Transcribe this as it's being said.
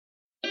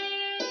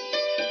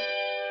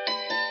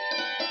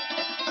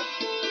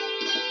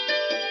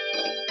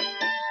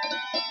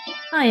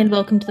Hi, and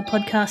welcome to the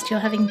podcast. You're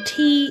having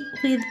tea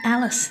with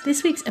Alice.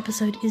 This week's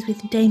episode is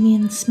with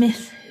Damien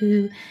Smith,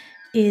 who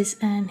is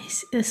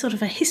a sort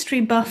of a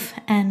history buff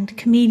and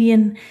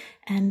comedian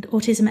and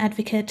autism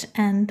advocate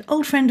and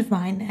old friend of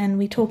mine. And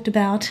we talked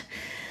about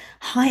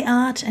high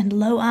art and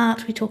low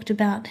art. We talked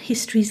about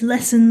history's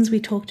lessons. We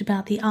talked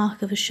about the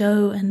arc of a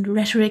show and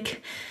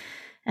rhetoric,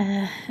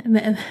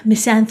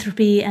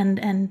 misanthropy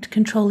and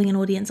controlling an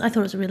audience. I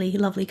thought it was a really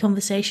lovely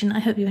conversation. I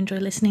hope you enjoy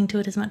listening to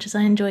it as much as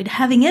I enjoyed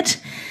having it.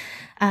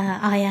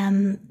 I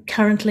am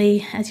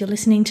currently, as you're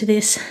listening to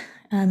this,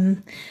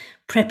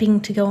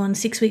 prepping to go on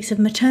 6 weeks of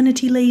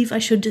maternity leave. I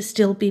should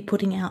still be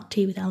putting out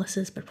Tea with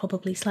Alice's, but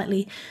probably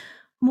slightly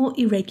more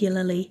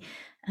irregularly,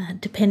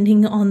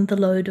 depending on the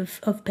load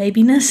of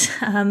babiness.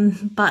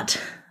 But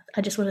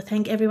I just want to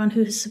thank everyone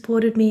who has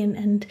supported me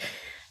and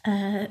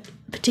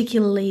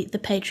particularly the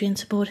Patreon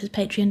supporters.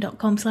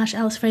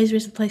 Patreon.com/Alice Fraser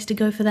is the place to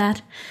go for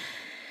that,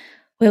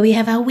 where we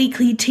have our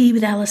weekly Tea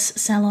with Alice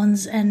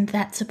salons, and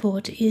that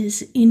support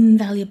is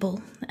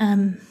invaluable.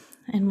 And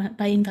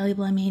by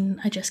invaluable, I mean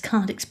I just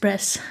can't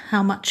express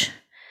how much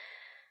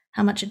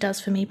it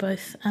does for me,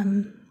 both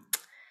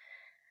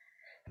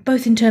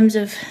in terms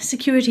of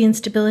security and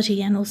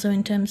stability, and also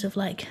in terms of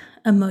like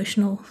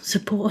emotional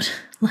support.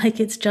 Like,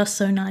 it's just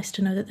so nice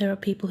to know that there are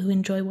people who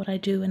enjoy what I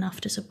do enough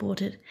to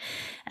support it.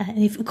 And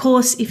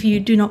if you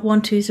do not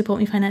want to support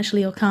me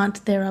financially or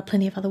can't, there are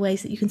plenty of other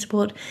ways that you can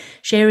support.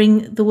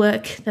 Sharing the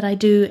work that I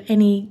do,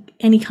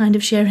 any kind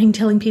of sharing,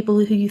 telling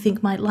people who you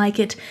think might like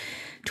it,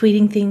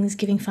 tweeting things,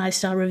 giving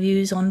 5-star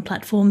reviews on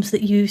platforms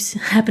that you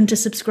happen to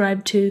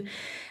subscribe to,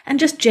 and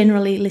just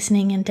generally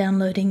listening and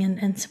downloading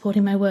and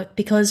supporting my work,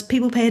 because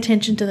people pay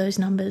attention to those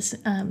numbers,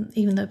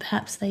 even though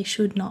perhaps they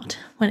should not,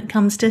 when it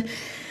comes to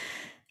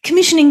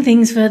commissioning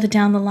things further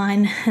down the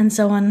line, and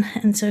so on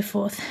and so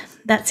forth.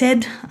 That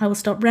said, I will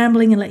stop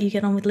rambling and let you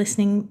get on with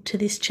listening to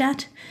this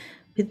chat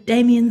with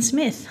Damien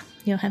Smith.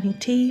 You're having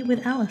tea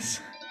with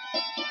Alice.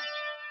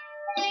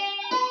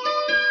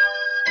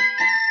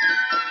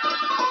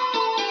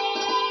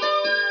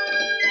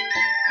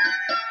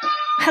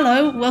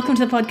 Hello, welcome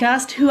to the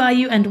podcast. Who are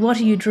you and what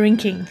are you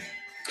drinking?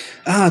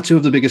 Two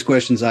of the biggest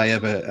questions I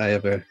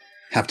ever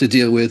have to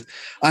deal with.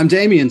 I'm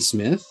Damien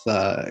Smith,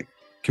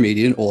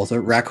 comedian,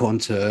 author,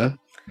 raconteur,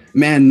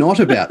 man not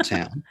about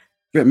town,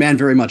 man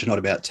very much not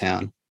about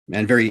town,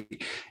 man very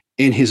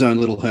in his own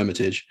little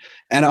hermitage.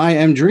 And I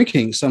am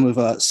drinking some of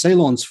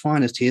Ceylon's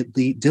finest here,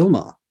 the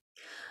Dilmah.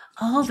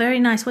 Oh, very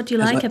nice. What do you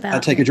like about it? I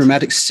take a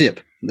dramatic sip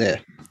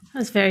there.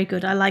 That's very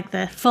good. I like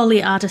the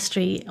folly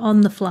artistry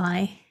on the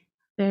fly.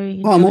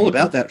 Very. I'm all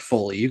about that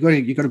folly. You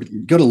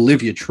got to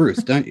live your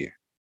truth, don't you?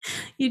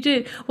 You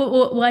do.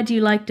 Why do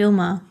you like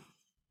Dilmah?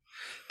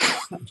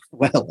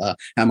 Well,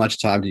 how much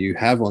time do you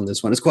have on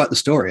this one? It's quite the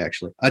story,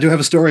 actually. I do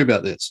have a story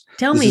about this.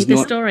 Tell me the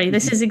story.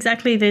 This is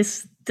exactly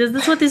this. This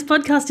is what this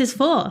podcast is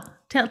for.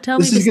 Tell me the story.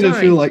 This is going to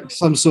feel like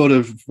some sort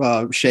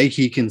of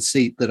shaky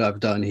conceit that I've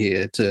done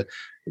here to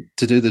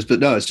do this, but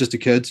no, it's just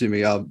occurred to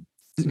me.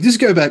 This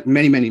go back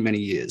many, many, many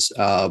years.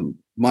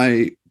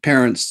 My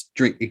parents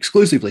drink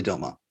exclusively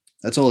Dilmah.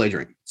 That's all they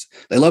drink.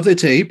 They love their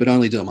tea, but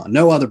only Dilmah.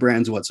 No other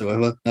brands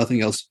whatsoever.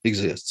 Nothing else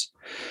exists.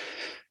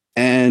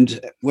 And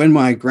when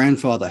my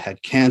grandfather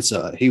had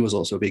cancer, he was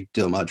also a big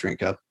Dilmah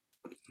drinker.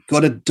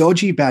 Got a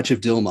dodgy batch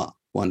of Dilmah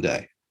one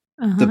day.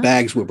 Uh-huh. The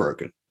bags were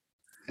broken.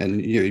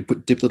 And you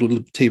dip the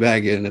little tea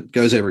bag in, it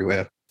goes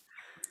everywhere.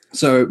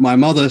 So my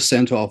mother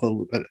sent off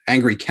an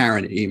angry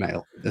Karen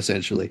email,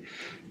 essentially,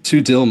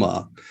 to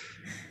Dilmah.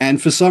 And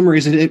for some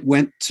reason, it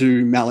went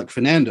to Malik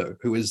Fernando,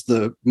 who is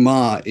the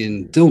Ma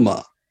in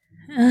Dilmah,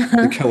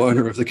 the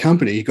co-owner of the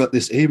company. He got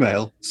this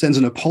email, sends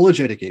an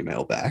apologetic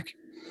email back.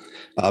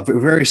 We're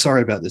very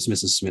sorry about this,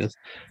 Mrs. Smith.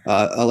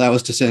 Allow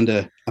us to send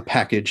a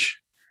package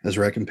as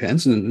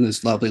recompense. And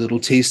this lovely little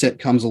tea set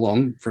comes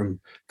along from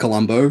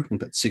Colombo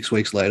about 6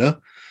 weeks later.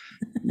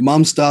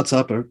 Mum starts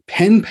up a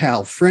pen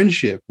pal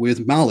friendship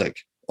with Malik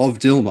of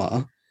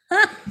Dilmah.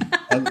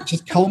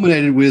 Just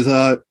culminated with,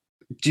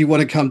 do you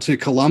want to come to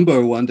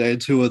Colombo one day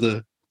and tour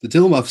the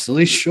Dilmah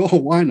facility? Sure,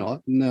 why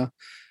not? And a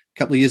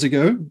couple of years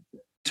ago,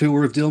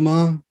 tour of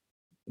Dilmah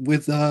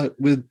with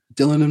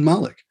Dylan and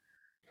Malik.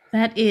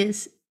 That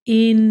is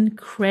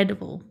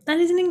incredible. That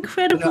is an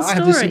incredible story. I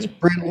have this sense of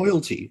brand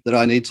loyalty that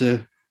I need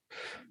to.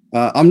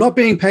 I'm not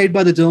being paid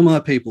by the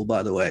Dilmah people,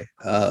 by the way.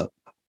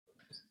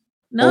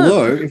 No,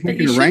 although if we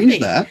can arrange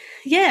that,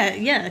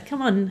 yeah.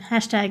 Come on,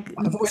 hashtag.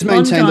 I've always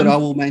maintained that I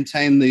will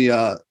maintain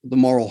the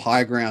moral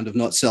high ground of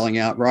not selling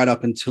out right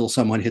up until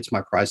someone hits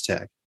my price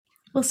tag.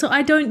 Well, so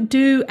I don't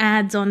do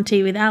ads on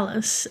Tea with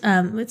Alice.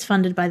 It's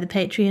funded by the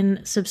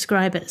Patreon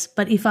subscribers.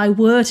 But if I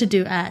were to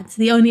do ads,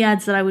 the only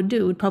ads that I would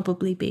do would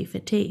probably be for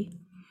tea.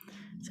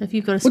 So if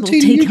you've got a small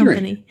tea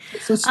company.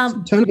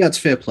 Turnabout's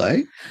fair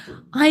play.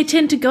 I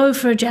tend to go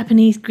for a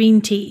Japanese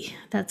green tea.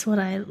 That's what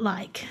I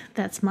like.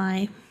 That's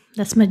my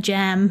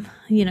jam,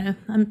 you know.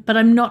 But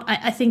I'm not.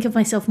 I think of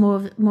myself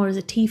more as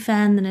a tea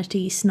fan than a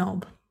tea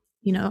snob.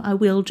 You know, I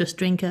will just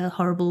drink a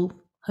horrible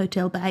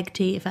hotel bag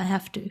tea if I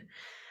have to.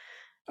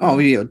 Oh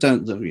yeah,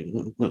 don't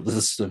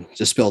let's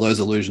dispel those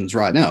illusions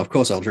right now. Of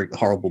course, I'll drink the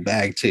horrible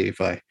bag tea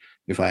if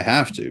I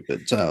have to,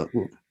 but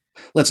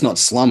let's not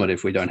slum it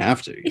if we don't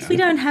have to. If we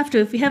don't have to,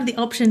 if we have the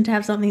option to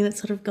have something that's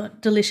sort of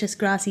got delicious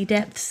grassy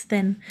depths,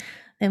 then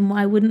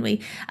why wouldn't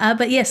we?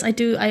 But yes, I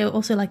do. I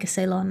also like a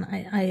Ceylon.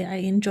 I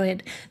enjoy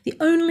it. The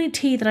only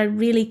tea that I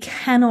really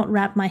cannot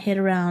wrap my head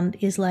around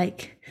is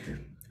like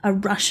a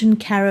Russian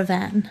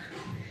caravan.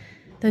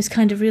 Those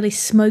kind of really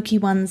smoky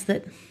ones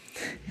that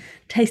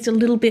taste a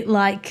little bit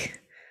like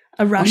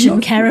a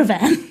Russian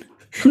caravan.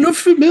 I'm not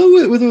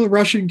familiar with a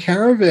Russian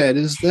caravan.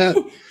 Is that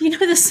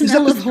the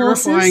smell of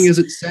horses? Terrifying as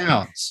it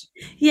sounds.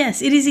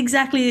 Yes, it is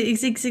exactly.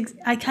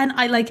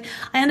 I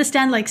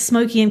understand like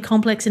smoky and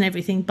complex and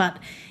everything, but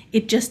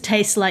it just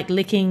tastes like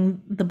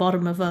licking the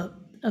bottom of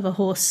a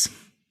horse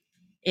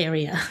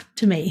area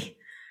to me.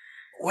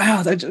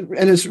 Wow,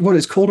 and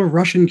it's called a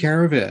Russian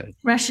caravan.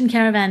 Russian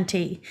caravan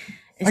tea.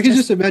 I can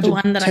just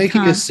imagine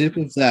taking a sip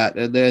of that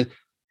and then,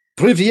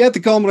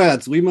 "Privyet,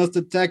 comrades! We must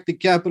attack the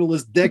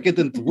capitalist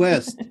decadent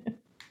West."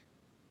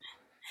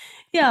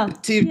 Yeah, the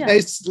tea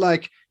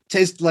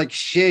tastes like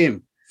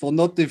shame for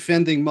not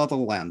defending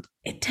motherland.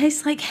 It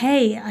tastes like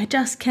hay. I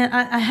just can't.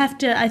 I have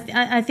to.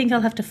 I think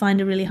I'll have to find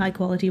a really high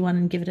quality one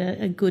and give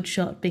it a good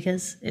shot,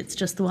 because it's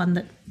just the one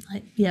that,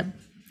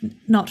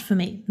 not for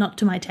me, not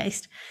to my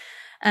taste.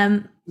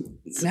 Now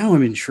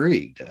I'm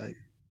intrigued.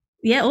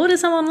 Yeah, order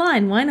some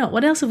online. Why not?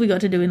 What else have we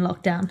got to do in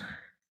lockdown?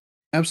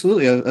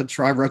 Absolutely, a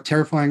try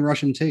terrifying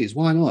Russian teas.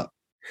 Why not?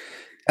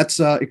 That's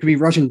it could be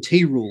Russian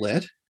tea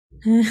roulette.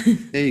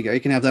 There you go. You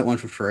can have that one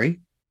for free.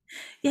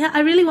 Yeah,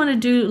 I really want to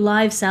do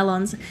live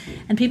salons,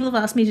 and people have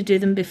asked me to do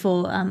them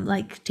before,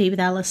 like Tea with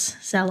Alice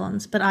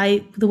salons. But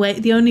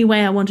the only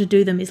way I want to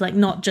do them is like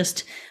not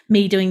just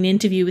me doing an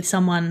interview with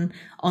someone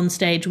on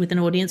stage with an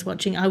audience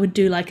watching. I would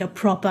do like a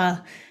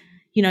proper,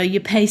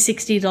 you pay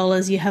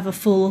 $60, you have a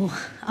full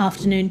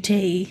afternoon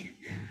tea.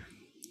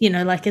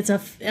 Like it's a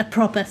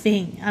proper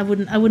thing. I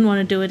wouldn't want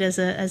to do it as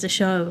a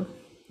show,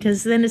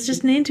 because then it's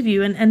just an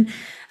interview, and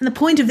the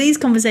point of these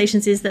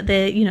conversations is that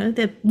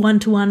they're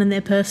one-to-one and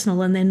they're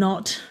personal, and they're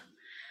not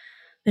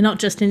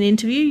just an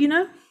interview.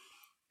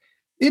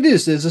 It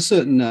is. There's a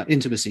certain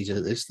intimacy to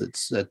this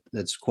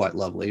that's quite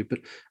lovely. But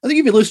I think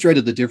you've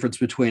illustrated the difference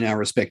between our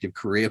respective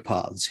career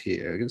paths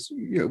here, because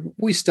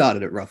we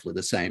started at roughly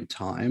the same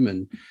time,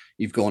 and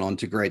you've gone on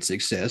to great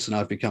success, and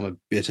I've become a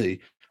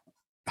bitty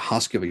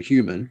husk of a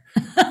human.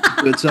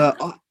 But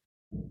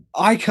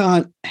I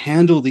can't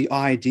handle the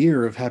idea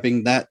of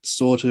having that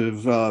sort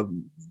of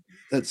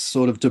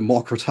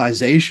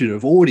democratization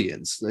of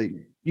audience.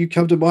 You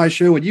come to my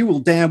show and you will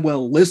damn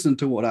well listen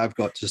to what I've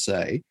got to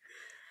say,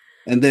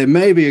 and there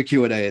may be a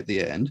Q&A at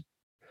the end,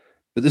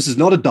 but this is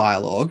not a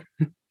dialogue.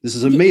 This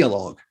is a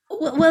mealog.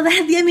 Well,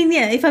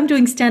 if I'm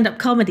doing stand-up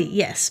comedy,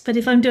 yes, but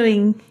if I'm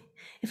doing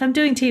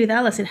Tea with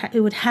Alice,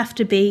 it would have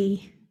to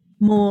be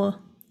more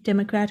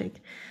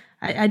democratic.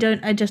 I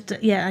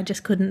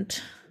just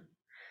couldn't.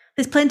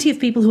 There's plenty of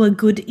people who are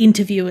good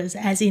interviewers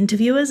as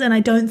interviewers, and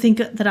I don't think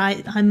that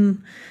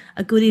I'm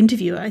a good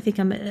interviewer. I think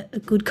I'm a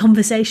good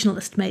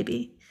conversationalist,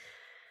 maybe.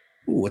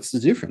 Ooh, what's the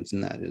difference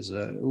in that? Is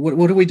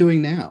what are we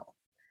doing now?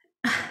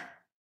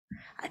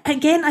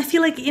 Again, I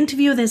feel like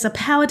interviewer, there's a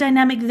power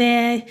dynamic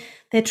there.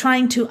 They're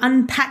trying to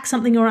unpack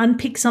something or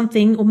unpick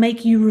something or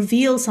make you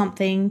reveal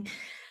something.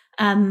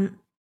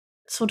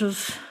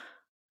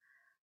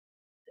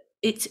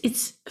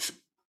 It's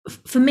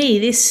for me,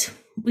 this,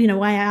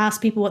 why I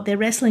ask people what they're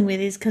wrestling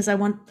with is because I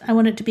want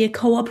it to be a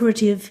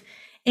cooperative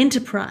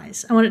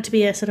enterprise. I want it to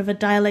be a sort of a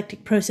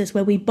dialectic process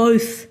where we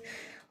both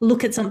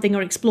look at something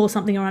or explore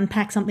something or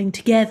unpack something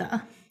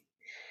together.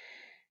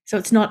 So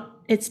it's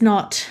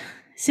not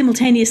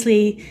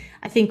simultaneously.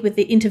 I think with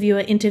the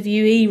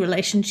interviewer-interviewee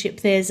relationship,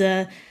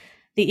 the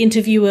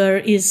interviewer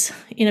is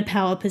in a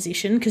power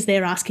position because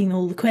they're asking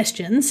all the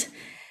questions.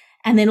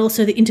 And then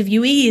also the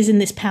interviewee is in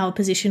this power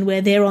position where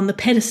they're on the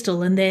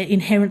pedestal and they're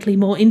inherently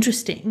more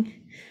interesting.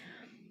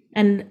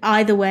 And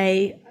either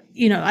way,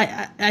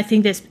 I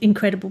think there's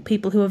incredible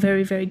people who are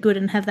very, very good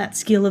and have that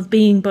skill of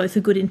being both a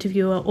good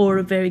interviewer or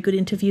a very good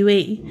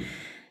interviewee.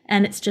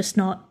 And it's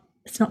not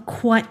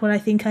quite what I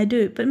think I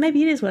do, but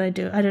maybe it is what I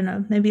do. I don't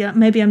know. Maybe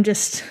I'm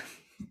just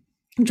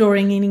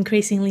drawing an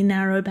increasingly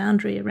narrow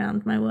boundary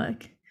around my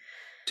work.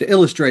 To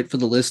illustrate for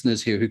the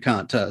listeners here who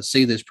can't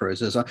see this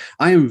process,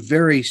 I am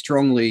very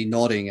strongly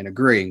nodding and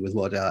agreeing with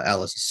what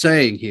Alice is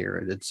saying here,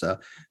 and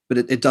but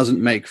it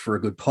doesn't make for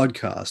a good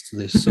podcast.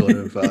 This sort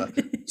of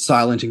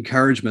silent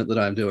encouragement that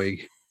I'm doing.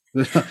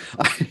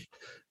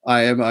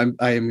 I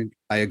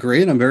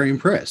agree, and I'm very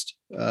impressed.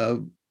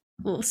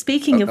 Well,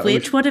 speaking of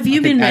which, what have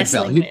you been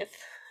wrestling with?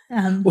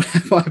 What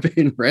have I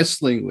been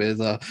wrestling with?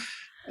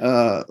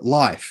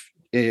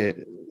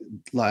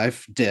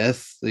 Life,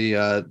 death,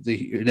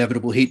 the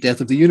inevitable heat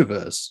death of the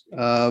universe.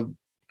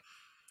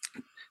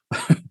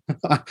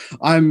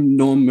 I'm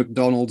Norm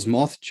Macdonald's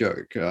moth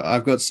joke.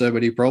 I've got so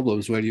many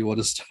problems. Where do you want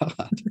to start?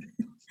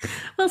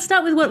 Well,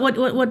 start with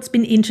what's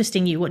been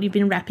interesting you, what you've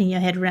been wrapping your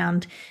head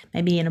around,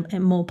 maybe in a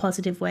more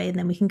positive way, and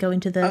then we can go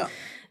into the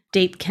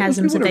deep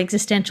chasms of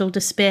existential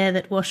despair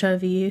that wash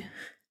over you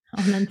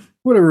on an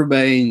want to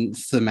remain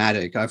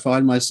thematic. I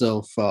find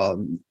myself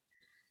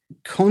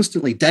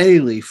constantly,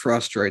 daily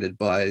frustrated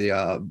by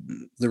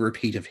the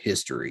repeat of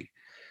history.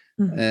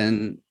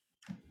 And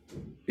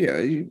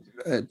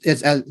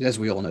as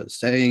we all know, the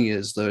saying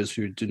is those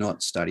who do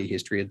not study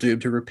history are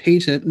doomed to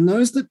repeat it, and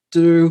those that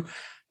do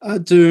are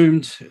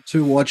doomed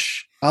to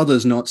watch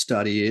others not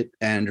study it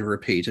and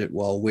repeat it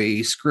while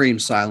we scream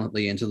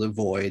silently into the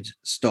void,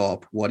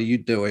 stop, what are you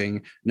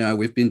doing? No,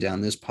 we've been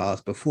down this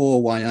path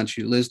before. Why aren't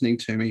you listening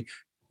to me?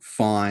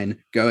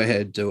 Fine, go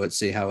ahead, do it,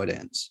 see how it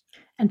ends.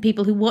 And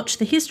people who watch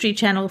the History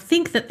Channel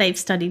think that they've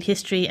studied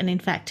history and in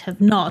fact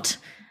have not,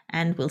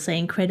 and will say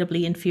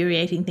incredibly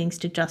infuriating things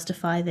to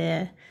justify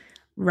their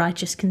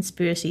righteous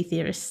conspiracy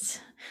theorists.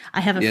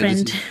 I have a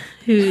friend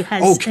who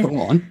has. Oh, come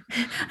on!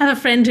 I have a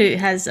friend who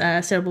has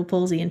cerebral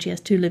palsy, and she has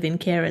 2 live-in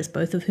carers,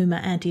 both of whom are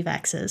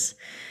anti-vaxxers,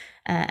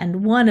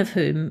 and one of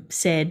whom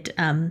said,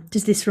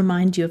 "Does this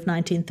remind you of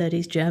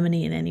 1930s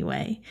Germany in any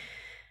way?"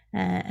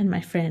 And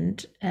my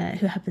friend,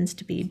 who happens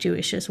to be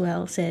Jewish as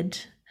well, said,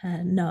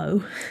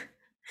 "No."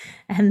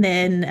 And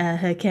then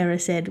her carer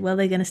said, "Well,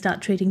 they're going to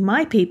start treating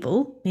my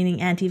people, meaning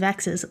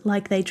anti-vaxxers,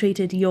 like they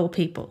treated your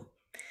people."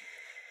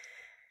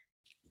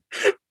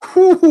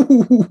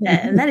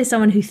 And that is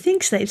someone who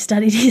thinks they've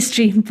studied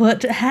history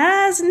but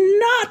has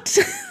not.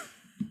 So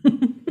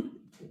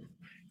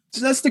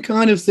that's the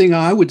kind of thing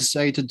I would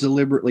say to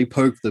deliberately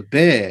poke the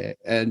bear.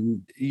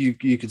 And you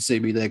could see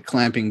me there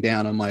clamping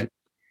down on my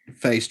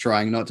face,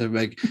 trying not to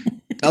make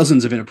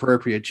dozens of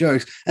inappropriate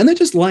jokes. And they're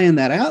just laying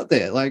that out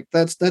there. Like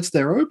that's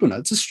their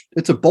opener.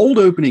 It's a bold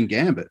opening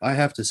gambit, I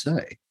have to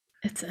say.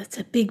 It's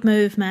a big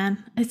move,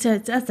 man. That's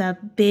a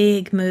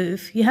big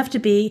move. You have to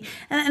be,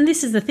 and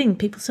this is the thing,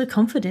 people are so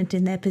confident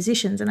in their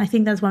positions, and I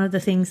think that's one of the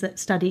things that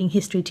studying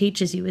history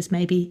teaches you is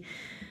maybe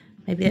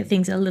that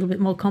things are a little bit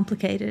more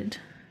complicated.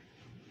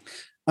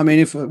 I mean,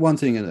 if one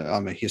thing,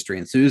 I'm a history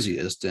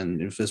enthusiast, and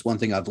if there's one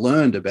thing I've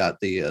learned about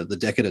the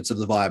decadence of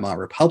the Weimar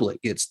Republic,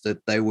 it's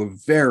that they were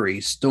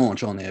very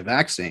staunch on their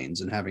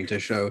vaccines and having to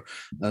show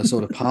a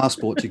sort of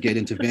passport to get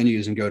into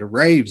venues and go to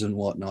raves and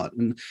whatnot.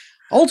 And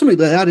ultimately,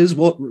 that is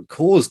what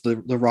caused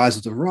the rise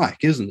of the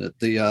Reich, isn't it?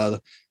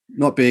 The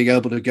not being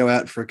able to go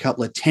out for a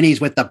couple of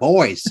tennies with the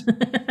boys.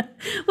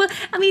 Well,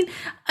 I mean,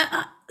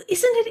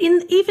 isn't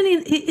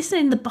it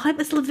in the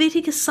Bible? It's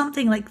Leviticus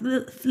something like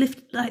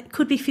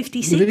could be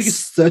 56.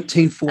 Leviticus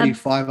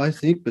 13:45, I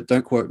think, but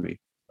don't quote me.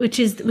 Which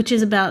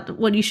is about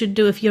what you should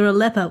do if you're a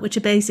leper, which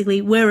are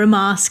basically wear a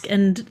mask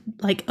and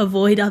like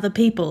avoid other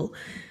people.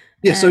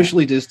 Yeah,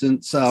 socially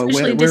distance,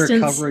 wear a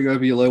covering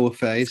over your lower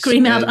face.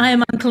 Scream out, I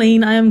am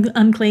unclean, I am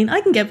unclean. I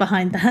can get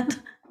behind that.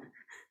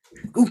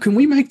 Oh, can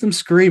we make them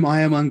scream,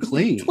 I am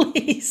unclean?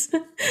 Please.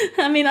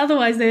 I mean,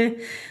 otherwise they're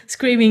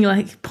screaming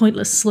like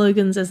pointless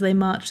slogans as they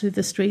march through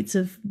the streets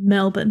of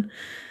Melbourne.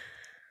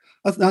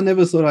 I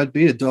never thought I'd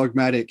be a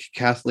dogmatic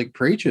Catholic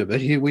preacher, but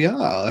here we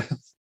are.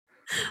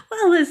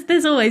 Well,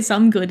 there's always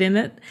some good in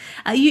it.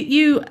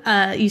 You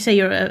say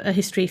you're a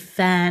history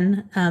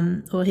fan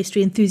or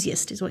history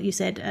enthusiast is what you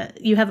said.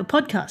 You have a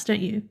podcast,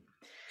 don't you?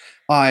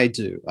 I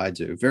do. I'd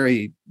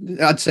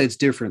say it's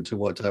different to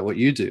what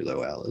you do,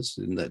 though, Alice,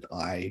 in that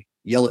I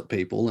yell at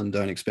people and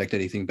don't expect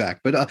anything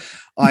back. But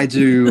I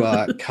do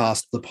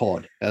cast the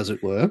pod, as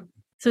it were.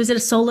 So is it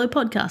a solo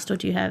podcast, or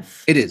do you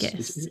have It is.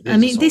 guests? I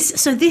mean,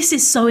 this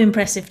is so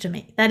impressive to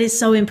me. That is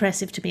so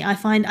impressive to me. I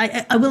find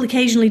I will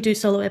occasionally do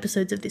solo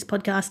episodes of this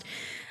podcast,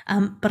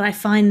 but I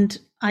find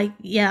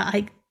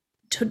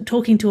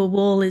talking to a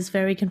wall is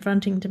very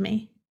confronting to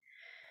me.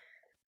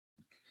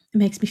 It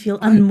makes me feel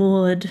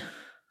unmoored.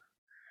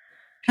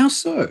 How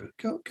so?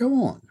 Go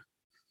on.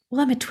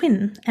 Well, I'm a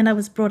twin and I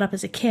was brought up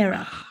as a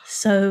carer,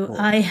 so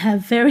I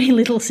have very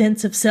little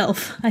sense of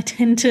self. I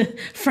tend to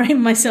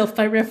frame myself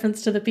by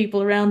reference to the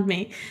people around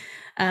me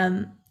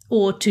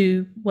or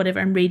to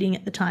whatever I'm reading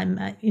at the time.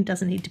 It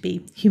doesn't need to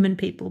be human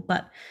people,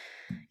 but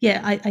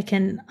yeah,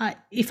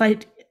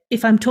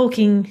 if I'm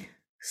talking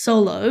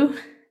solo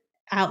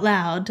out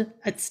loud,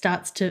 it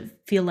starts to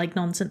feel like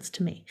nonsense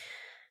to me.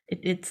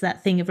 It's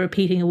that thing of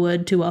repeating a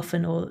word too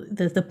often, or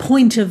the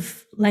point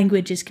of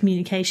language is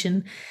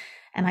communication.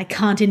 And I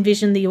can't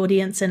envision the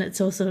audience, and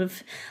it's all sort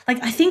of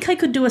like, I think I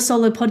could do a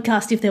solo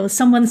podcast if there was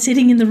someone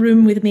sitting in the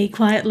room with me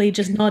quietly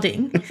just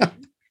nodding.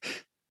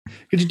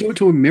 Could you do it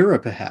to a mirror,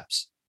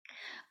 perhaps?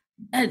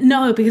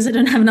 No, because I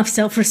don't have enough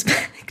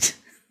self-respect.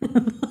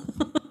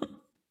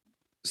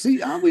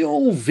 See, aren't we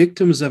all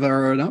victims of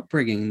our own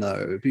upbringing,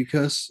 though?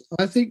 Because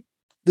I think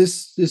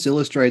this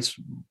illustrates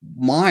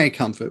my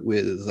comfort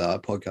with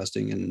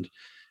podcasting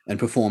and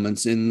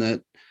performance, in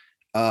that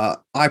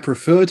I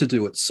prefer to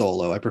do it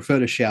solo. I prefer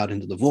to shout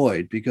into the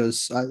void,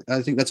 because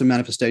I think that's a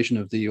manifestation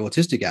of the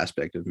autistic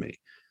aspect of me.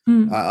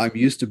 I'm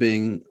used to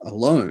being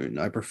alone.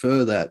 I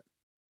prefer that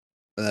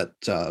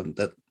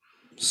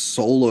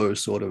solo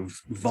sort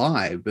of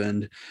vibe,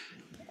 and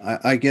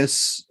I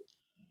guess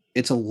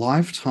it's a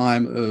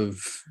lifetime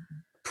of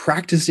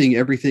practicing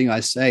everything I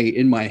say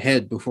in my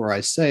head before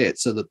I say it,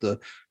 so that the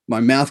my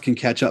mouth can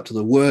catch up to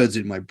the words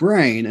in my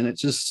brain, and it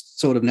just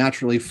sort of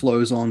naturally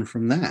flows on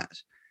from that.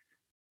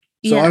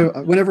 So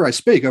Yeah. whenever I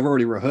speak, I've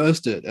already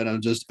rehearsed it, and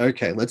I'm just,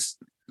 okay, let's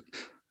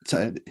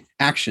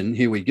action,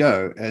 here we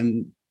go.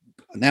 And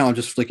now I'm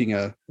just flicking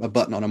a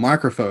button on a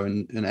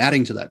microphone and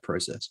adding to that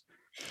process.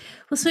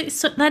 Well,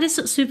 so that is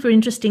a super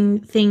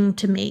interesting thing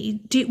to me.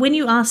 When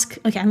you ask,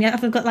 okay,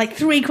 I've got like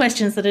 3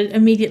 questions that are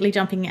immediately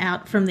jumping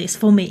out from this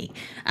for me,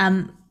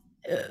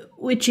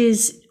 which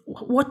is,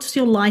 what's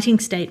your lighting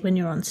state when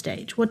you're on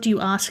stage? What do you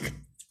ask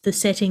the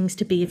settings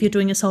to be if you're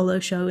doing a solo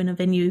show in a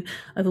venue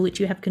over which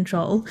you have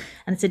control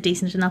and it's a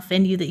decent enough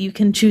venue that you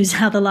can choose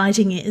how the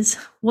lighting is?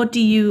 What do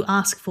you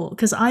ask for?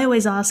 Because I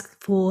always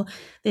ask for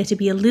there to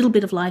be a little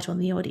bit of light on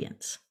the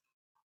audience.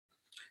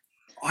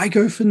 I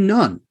go for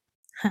none.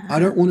 I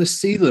don't want to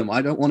see them.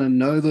 I don't want to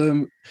know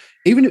them.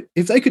 Even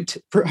if they could,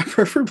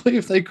 preferably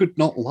if they could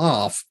not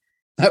laugh,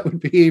 that would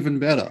be even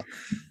better.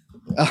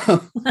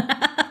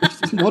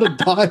 It's not a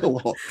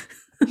dialogue.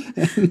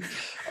 And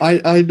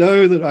I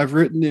know that I've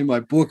written in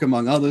my book,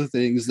 among other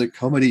things, that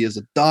comedy is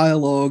a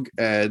dialogue,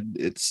 and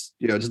it's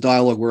it's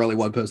dialogue where only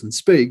one person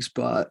speaks,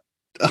 but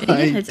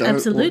it's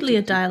absolutely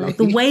a dialogue.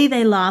 The way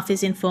they laugh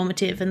is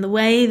informative, and the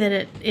way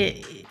that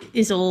it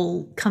is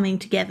all coming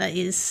together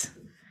is,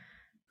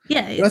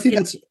 I think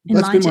that's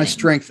been my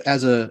strength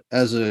as a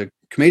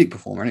comedic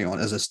performer,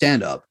 as a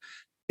stand-up,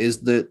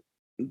 is that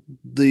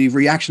the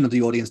reaction of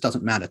the audience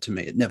doesn't matter to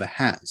me. It never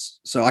has.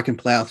 So I can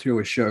plow through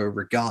a show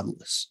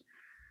regardless.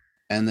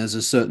 And there's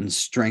a certain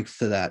strength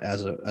to that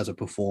as a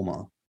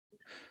performer.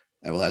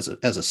 Well, as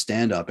a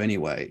stand-up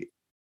anyway,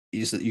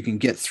 is that you can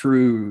get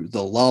through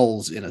the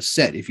lulls in a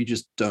set if you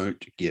just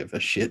don't give a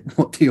shit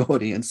what the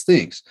audience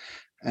thinks.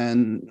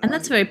 And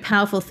that's a very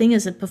powerful thing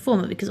as a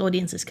performer, because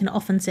audiences can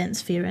often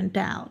sense fear and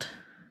doubt.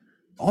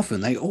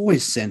 Often, they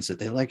always sense it.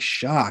 They're like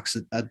sharks.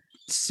 A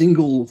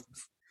single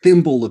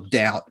thimble of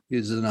doubt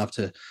is enough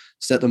to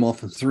set them off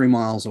from 3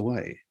 miles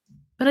away.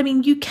 But I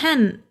mean, you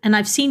can, and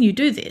I've seen you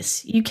do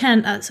this, you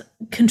can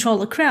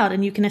control a crowd,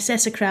 and you can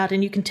assess a crowd,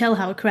 and you can tell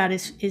how a crowd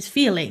is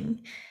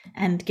feeling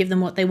and give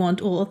them what they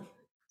want, or,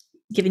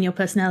 given your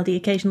personality,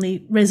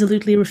 occasionally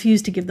resolutely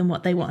refuse to give them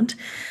what they want.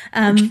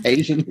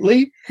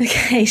 Occasionally,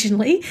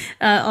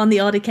 on the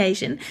odd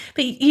occasion.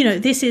 But,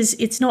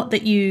 it's not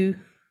that you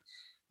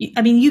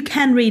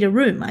can read a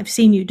room. I've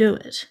seen you do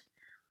it.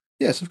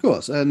 Yes, of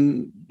course.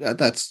 And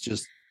that's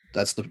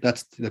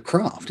the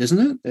craft, isn't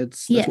it?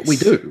 That's what we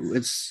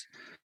do.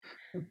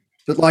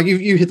 But like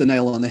you hit the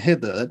nail on the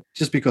head there.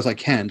 Just because I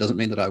can doesn't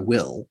mean that I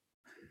will.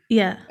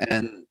 Yeah.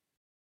 And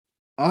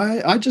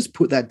I just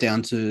put that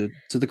down to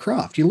the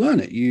craft. You learn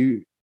it.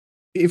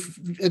 If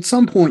at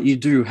some point you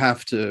do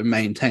have to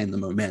maintain the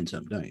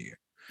momentum, don't you?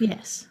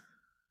 Yes.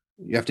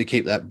 You have to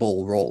keep that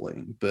ball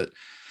rolling. But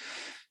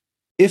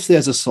if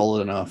there's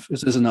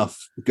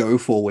enough go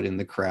forward in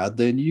the crowd,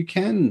 then you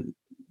can,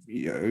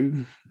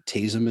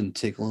 tease them and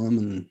tickle them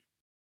and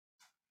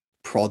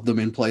prod them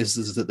in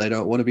places that they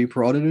don't want to be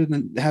prodded,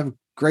 and have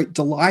great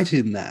delight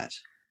in that.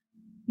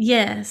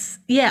 Yes.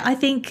 Yeah, I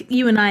think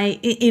you and I,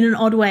 in an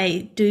odd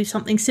way, do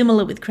something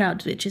similar with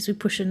crowds, which is we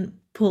push and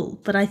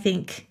pull. But I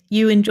think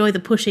you enjoy the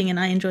pushing and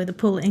I enjoy the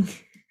pulling.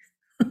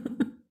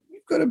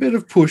 You've got a bit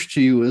of push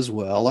to you as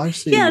well. I've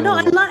seen. Yeah, no,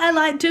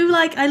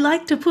 I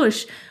like to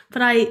push,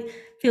 but I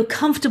feel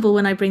comfortable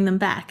when I bring them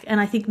back.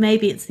 And I think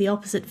maybe it's the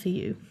opposite for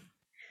you.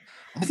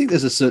 I think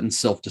there's a certain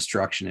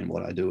self-destruction in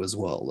what I do as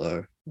well,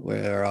 though,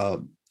 where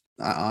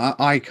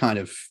I kind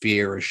of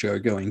fear a show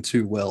going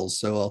too well,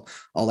 so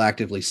I'll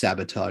actively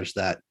sabotage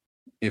that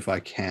if I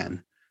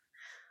can.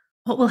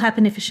 What will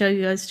happen if a show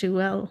goes too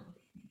well?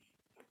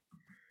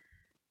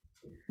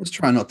 Let's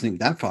try not to think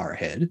that far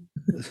ahead.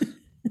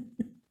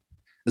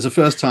 There's a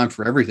first time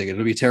for everything.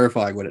 It'll be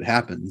terrifying when it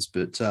happens,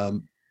 but I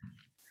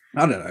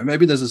don't know.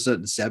 Maybe there's a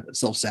certain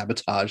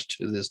self-sabotage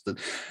to this that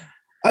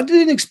I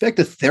didn't expect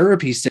a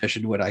therapy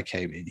session when I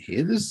came in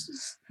here. This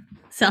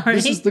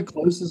is the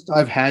closest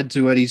I've had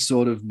to any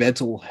sort of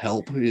mental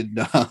help in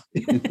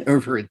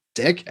over a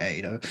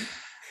decade.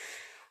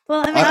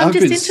 Well, I mean, I'm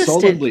just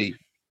interested.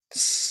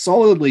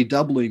 Solidly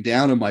doubling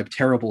down on my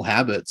terrible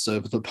habits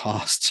over the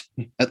past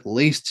at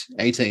least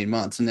 18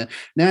 months. And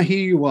now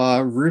here you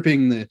are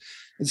ripping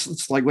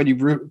it's like when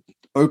you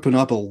open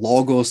up a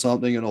log or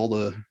something and all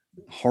the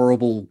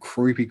horrible,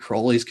 creepy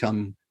crawlies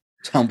come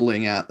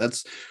tumbling out.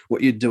 That's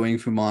what you're doing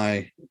for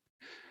my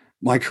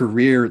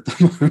career at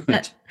the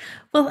moment.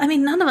 Well, I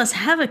mean, none of us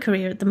have a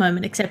career at the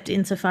moment, except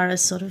insofar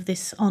as sort of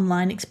this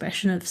online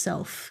expression of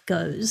self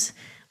goes.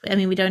 I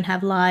mean, we don't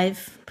have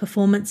live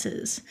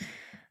performances,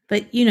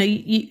 but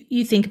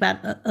you think about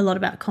a lot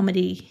about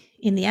comedy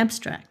in the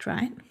abstract,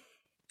 right?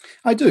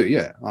 I do,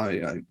 yeah.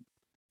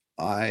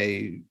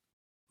 I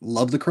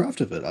love the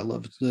craft of it. I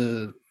love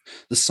the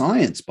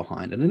science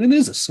behind it, and it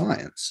is a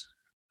science.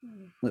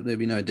 Let there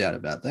be no doubt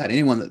about that.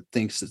 Anyone that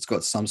thinks it's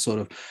got some sort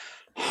of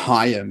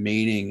higher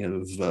meaning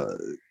of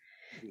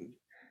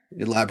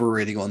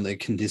elaborating on the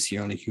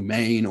condizione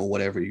humane or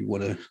whatever you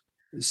want to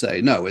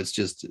say, no, it's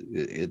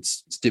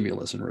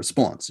stimulus and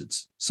response.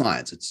 It's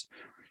science. It's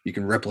you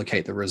can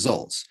replicate the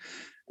results.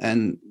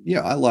 And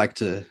yeah, I like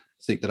to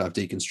think that I've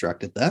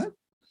deconstructed that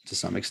to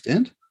some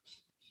extent.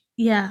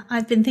 Yeah,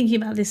 I've been thinking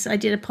about this. I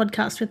did a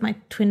podcast with my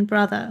twin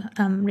brother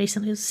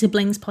recently, it was a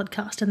siblings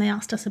podcast, and they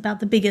asked us about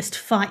the biggest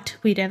fight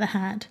we'd ever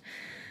had.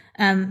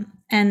 And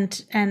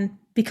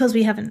because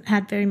we haven't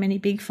had very many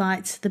big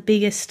fights, the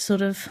biggest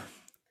sort of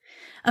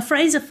a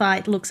Fraser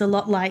fight looks a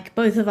lot like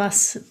both of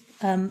us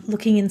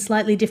looking in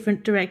slightly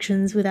different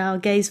directions with our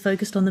gaze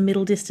focused on the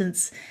middle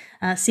distance,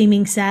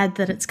 seeming sad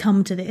that it's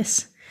come to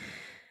this.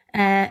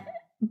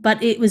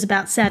 But it was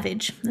about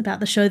Savage, about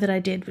the show that I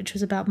did, which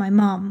was about my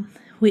mum,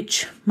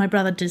 which my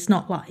brother does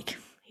not like.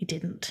 He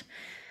didn't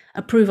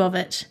approve of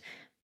it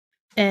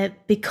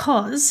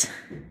because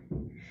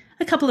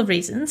a couple of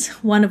reasons,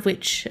 one of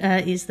which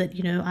is that,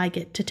 I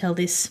get to tell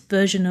this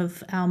version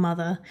of our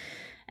mother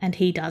and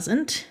he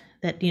doesn't,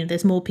 that,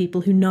 there's more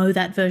people who know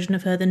that version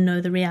of her than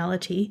know the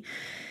reality.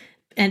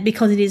 And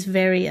because it is a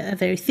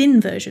very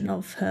thin version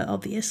of her,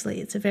 obviously,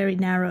 it's a very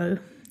narrow,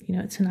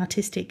 it's an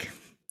artistic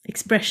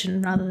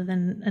expression rather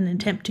than an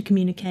attempt to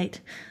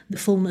communicate the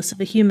fullness of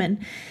a human.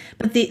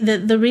 But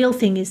the real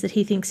thing is that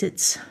he thinks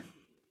it's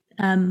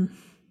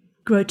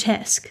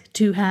grotesque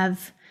to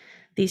have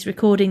these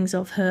recordings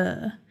of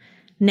her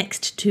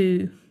next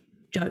to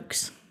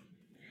jokes.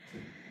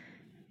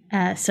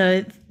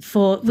 So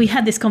we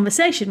had this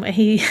conversation where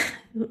he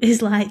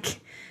is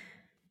like,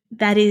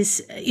 that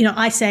is,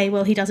 I say,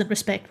 well, he doesn't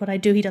respect what I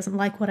do. He doesn't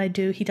like what I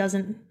do. He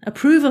doesn't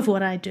approve of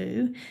what I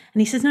do.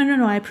 And he says,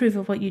 no, I approve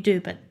of what you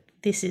do, but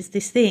this is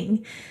this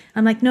thing.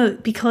 I'm like, no,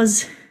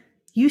 because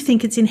you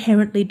think it's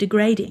inherently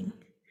degrading.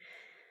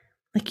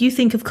 Like, you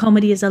think of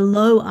comedy as a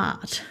low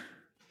art.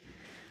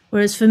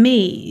 Whereas for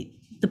me,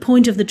 the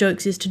point of the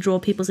jokes is to draw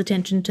people's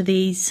attention to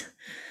these,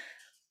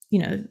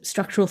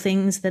 structural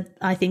things that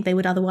I think they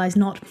would otherwise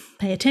not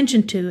pay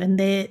attention to. And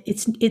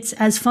it's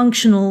as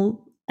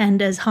functional and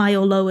as high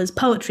or low as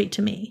poetry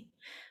to me.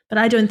 But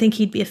I don't think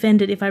he'd be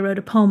offended if I wrote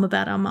a poem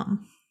about our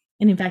mum.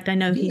 And in fact, I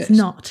know he's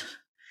not.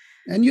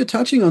 And you're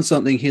touching on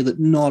something here that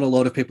not a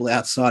lot of people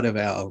outside of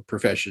our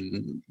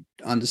profession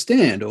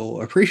understand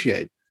or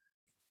appreciate.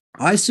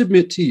 I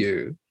submit to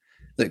you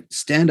that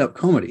stand-up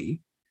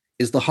comedy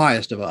is the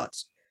highest of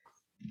arts.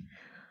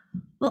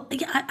 Well,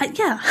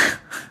 yeah.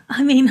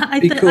 I mean,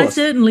 I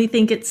certainly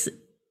think it's.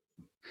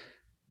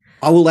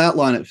 I will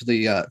outline it for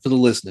the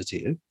listeners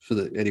here,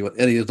 for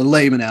any of the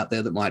laymen out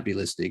there that might be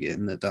listening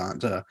in that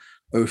aren't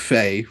au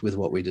fait with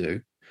what we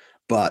do.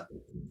 But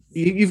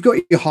you've got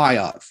your high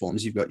art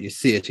forms, you've got your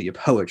theatre, your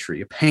poetry,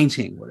 your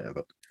painting,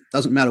 whatever.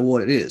 Doesn't matter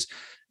what it is.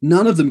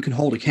 None of them can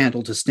hold a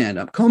candle to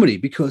stand-up comedy,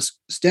 because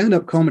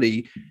stand-up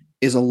comedy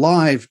is a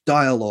live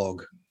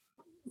dialogue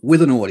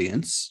with an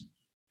audience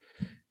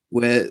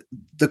where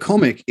the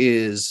comic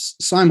is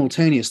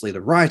simultaneously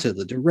the writer,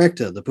 the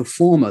director, the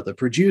performer, the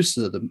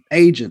producer, the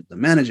agent, the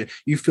manager.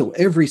 You fill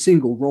every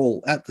single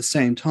role at the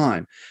same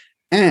time.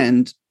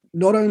 And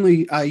not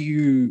only are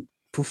you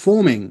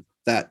performing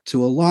that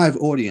to a live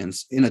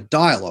audience in a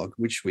dialogue,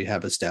 which we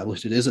have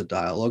established it is a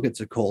dialogue, it's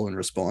a call and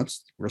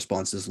response.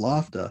 Response is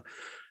laughter.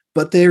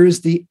 But there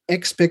is the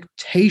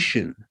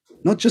expectation,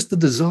 not just the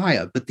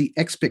desire, but the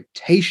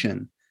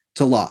expectation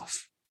to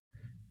laugh.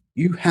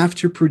 You have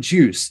to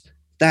produce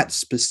that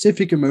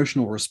specific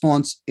emotional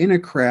response in a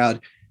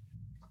crowd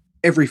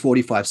every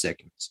 45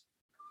 seconds.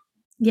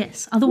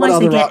 Yes, otherwise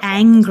they get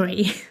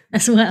angry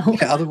as well.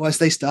 Yeah, otherwise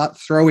they start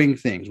throwing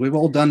things. We've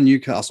all done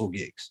Newcastle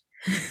gigs.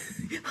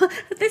 Well,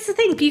 that's the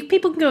thing.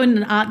 People can go in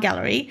an art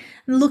gallery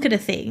and look at a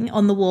thing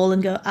on the wall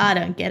and go, I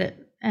don't get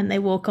it, and they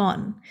walk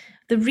on.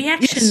 The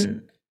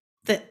reaction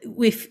that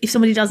if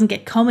somebody doesn't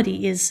get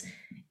comedy is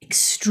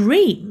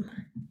extreme.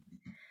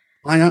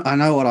 I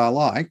know what I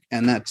like,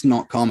 and that's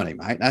not comedy,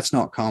 mate. That's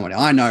not comedy.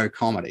 I know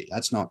comedy.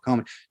 That's not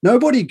comedy.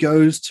 Nobody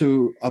goes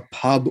to a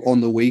pub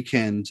on the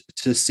weekend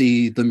to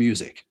see the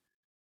music.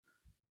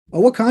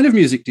 Oh, what kind of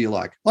music do you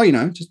like?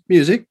 Oh, just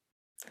music.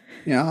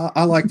 Yeah,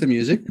 I like the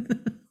music.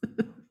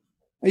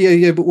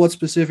 Yeah, but what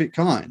specific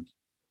kind?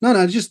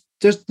 No, just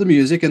the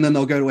music, and then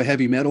they'll go to a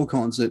heavy metal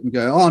concert and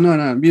go, oh,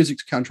 no,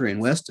 music's country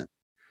and western.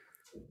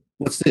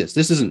 What's this?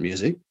 This isn't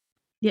music.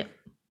 Yeah.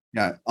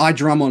 Yeah, I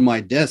drum on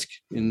my desk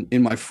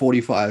in my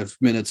 45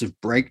 minutes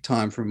of break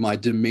time from my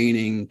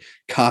demeaning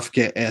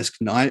Kafka-esque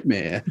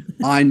nightmare.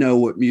 I know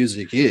what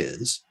music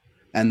is,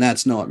 and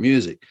that's not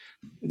music.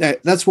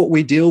 That's what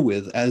we deal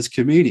with as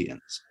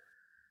comedians,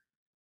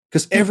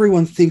 because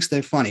everyone thinks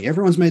they're funny.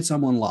 Everyone's made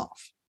someone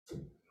laugh.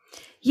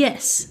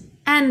 Yes,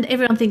 and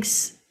everyone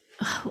thinks,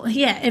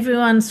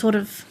 everyone sort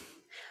of.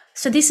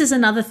 So this is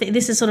another thing.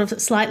 This is sort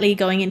of slightly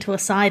going into a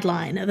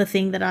sideline of a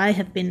thing that I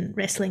have been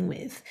wrestling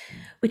with,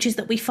 which is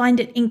that we find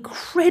it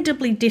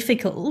incredibly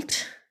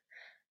difficult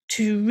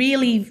to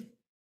really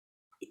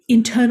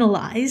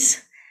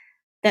internalize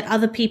that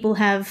other people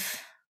have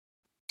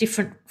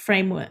different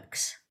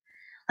frameworks.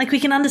 Like, we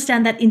can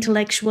understand that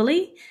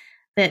intellectually,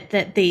 that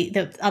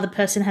the other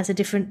person has a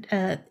different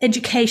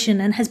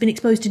education and has been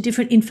exposed to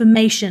different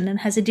information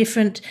and has a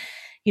different,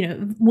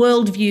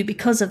 worldview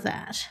because of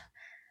that.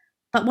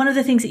 But one of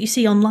the things that you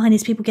see online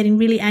is people getting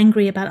really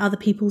angry about other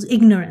people's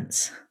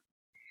ignorance.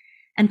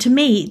 And to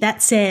me,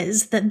 that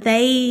says that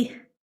they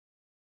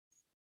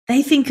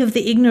think of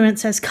the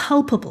ignorance as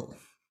culpable.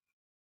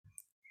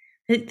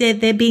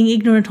 They're being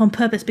ignorant on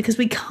purpose, because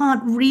we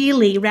can't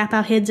really wrap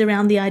our heads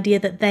around the idea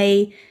that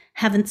they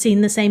haven't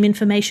seen the same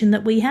information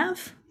that we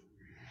have.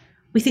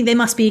 We think they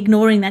must be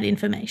ignoring that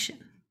information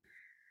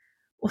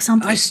or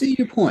something. I see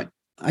your point.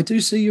 I do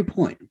see your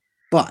point.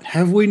 But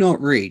have we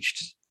not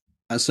reached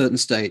a certain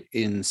state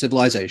in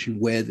civilization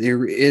where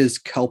there is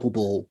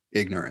culpable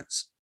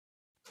ignorance?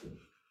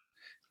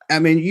 I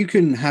mean, you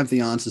can have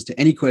the answers to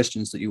any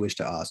questions that you wish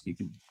to ask.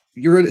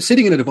 You're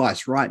sitting in a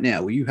device right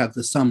now where you have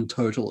the sum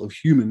total of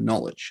human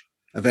knowledge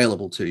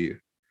available to you.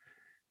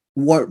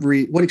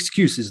 What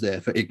excuse is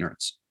there for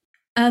ignorance?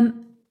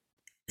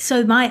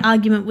 So my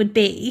argument would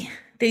be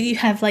that you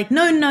have like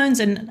known knowns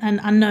and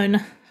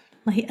unknown,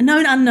 like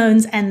known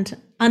unknowns and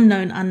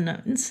unknown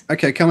unknowns.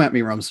 Okay, come at me,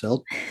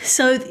 Rumsfeld.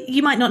 So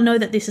you might not know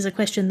that this is a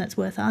question that's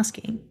worth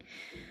asking.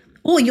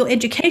 Or your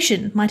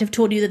education might have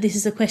taught you that this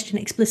is a question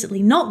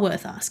explicitly not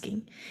worth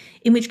asking,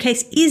 in which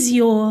case, is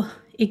your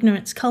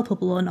ignorance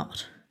culpable or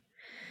not?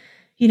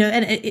 You know,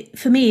 and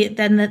for me,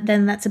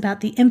 then that's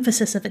about the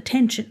emphasis of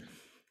attention,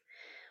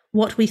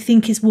 what we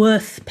think is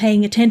worth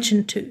paying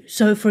attention to.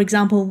 So, for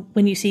example,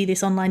 when you see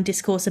this online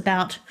discourse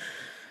about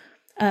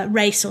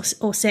race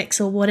or sex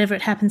or whatever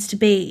it happens to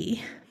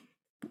be,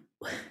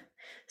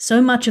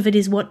 so much of it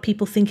is what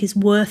people think is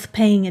worth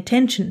paying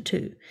attention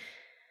to.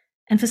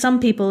 And for some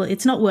people,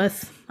 it's not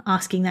worth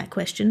asking that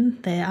question.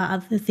 There are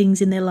other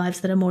things in their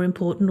lives that are more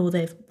important, or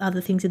there are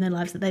other things in their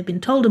lives that they've been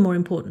told are more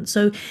important.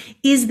 So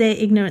is their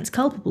ignorance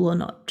culpable or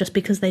not, just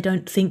because they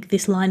don't think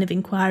this line of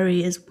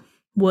inquiry is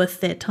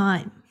worth their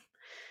time?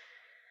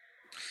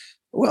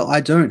 Well,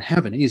 I don't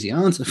have an easy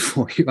answer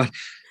for you.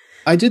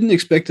 I didn't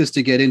expect us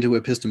to get into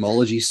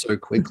epistemology so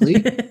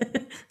quickly.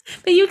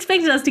 But you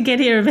expected us to get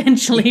here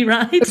eventually,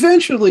 right?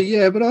 Eventually,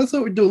 yeah, but I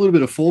thought we'd do a little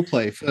bit of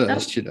foreplay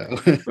first, you know.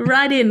 We're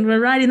right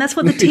in. That's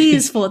what the tea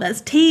is for.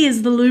 Tea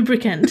is the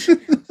lubricant.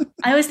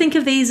 I always think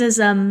of these as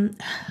in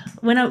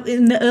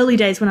the early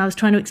days when I was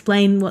trying to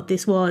explain what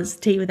this was,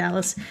 Tea with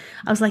Alice,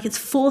 I was like, it's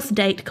fourth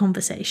date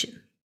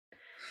conversation.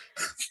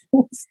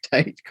 Fourth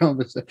date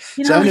conversation.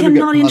 You know, I'm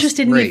not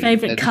interested in your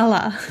favorite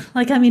color.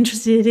 Like, I'm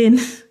interested in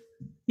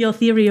your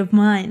theory of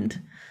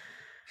mind.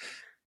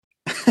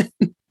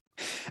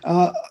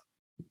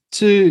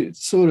 To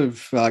sort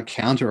of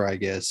counter, I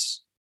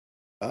guess,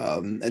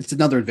 it's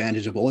another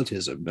advantage of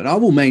autism, but I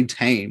will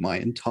maintain my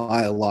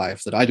entire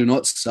life that I do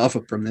not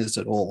suffer from this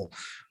at all.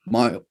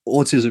 My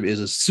autism is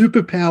a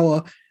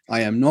superpower.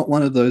 I am not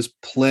one of those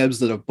plebs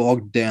that are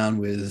bogged down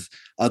with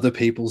other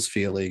people's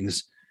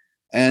feelings.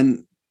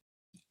 And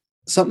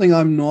something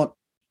I'm not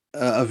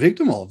a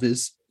victim of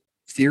is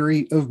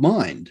theory of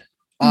mind.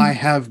 I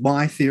have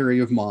my theory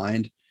of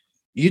mind.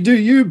 You do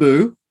you,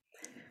 boo.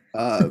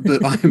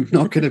 But I'm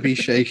not going to be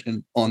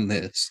shaken on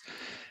this.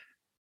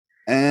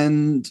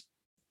 And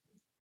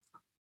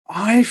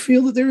I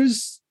feel that there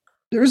is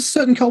a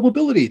certain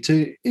culpability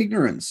to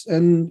ignorance.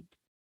 And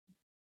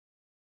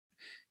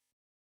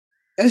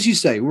as you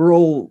say, we're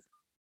all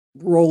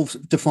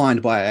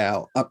defined by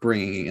our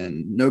upbringing,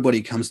 and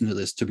nobody comes into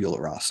this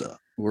tabula rasa.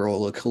 We're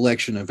all a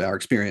collection of our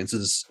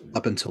experiences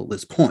up until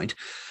this point.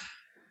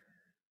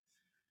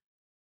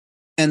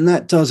 And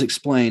that does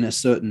explain a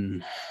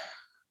certain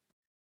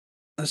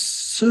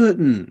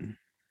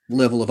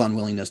level of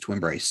unwillingness to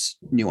embrace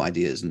new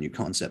ideas and new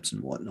concepts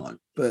and whatnot.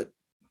 But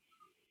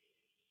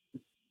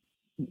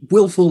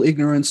willful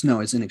ignorance, no,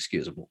 it's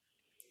inexcusable.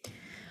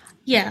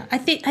 Yeah, I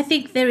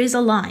think there is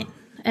a line,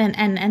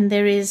 and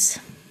there is,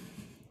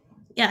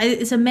 yeah,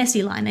 it's a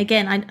messy line.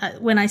 Again, I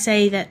when I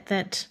say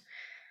that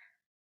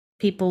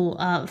people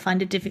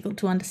find it difficult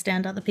to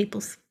understand other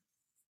people's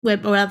where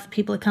other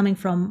people are coming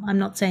from, I'm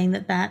not saying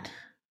that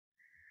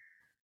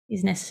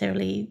is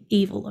necessarily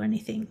evil or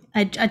anything.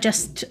 I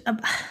just,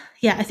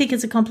 I think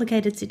it's a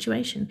complicated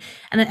situation.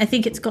 And I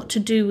think it's got to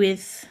do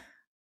with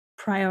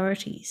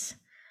priorities.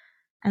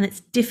 And it's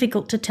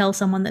difficult to tell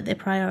someone that their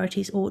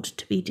priorities ought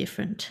to be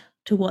different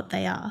to what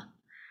they are.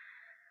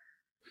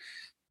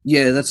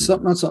 Yeah, that's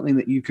not something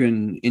that you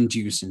can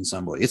induce in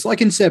somebody. It's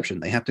like Inception.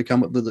 They have to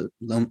come up with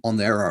them on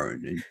their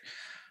own. And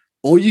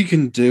all you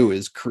can do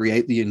is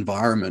create the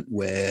environment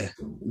where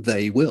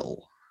they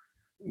will,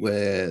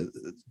 where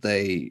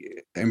they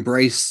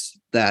embrace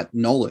that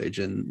knowledge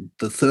and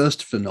the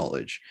thirst for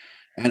knowledge.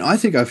 And I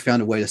think I've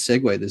found a way to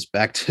segue this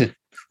back to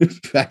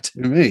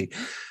me.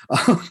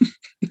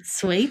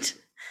 Sweet.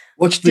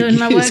 Watch the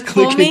gears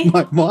click in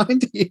my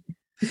mind.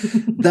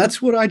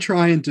 That's what I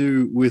try and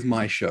do with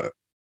my show.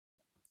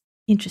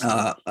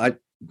 Interesting.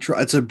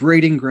 It's a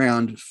breeding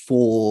ground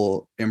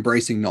for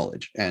embracing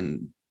knowledge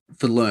and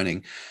for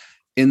learning.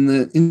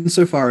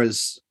 Insofar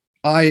as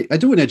I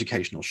do an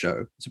educational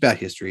show. It's about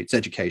history. It's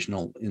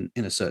educational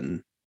in a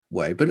certain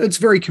way, but it's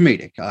very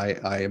comedic.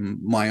 I am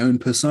my own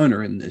persona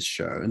in this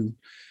show, and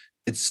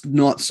it's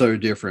not so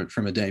different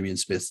from a Damien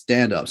Smith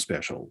stand-up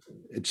special.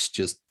 It's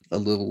just a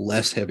little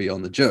less heavy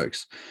on the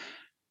jokes.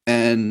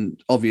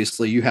 And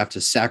obviously you have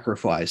to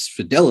sacrifice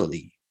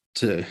fidelity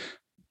to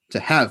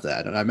have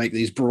that. And I make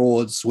these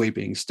broad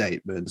sweeping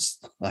statements.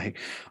 Like,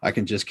 I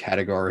can just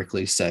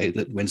categorically say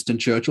that Winston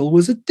Churchill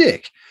was a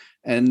dick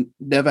and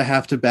never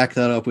have to back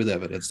that up with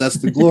evidence. That's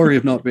the glory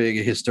of not being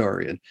a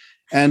historian.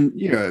 And,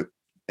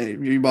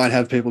 you might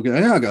have people go,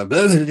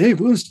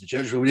 Winston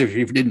Churchill, if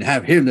you didn't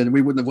have him, then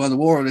we wouldn't have won the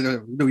war.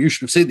 No, you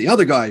should have seen the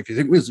other guy if you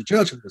think Winston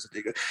Churchill was a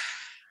dick.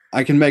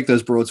 I can make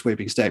those broad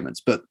sweeping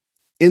statements. But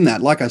in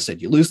that, like I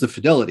said, you lose the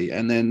fidelity,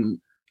 and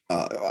then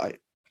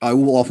I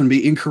will often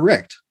be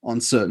incorrect on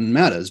certain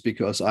matters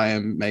because I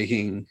am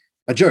making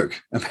a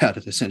joke about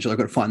it. Essentially, I've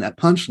got to find that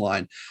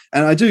punchline.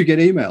 And I do get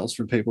emails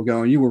from people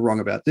going, you were wrong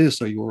about this,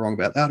 or you were wrong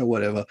about that, or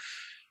whatever,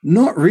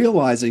 not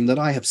realizing that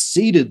I have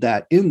seeded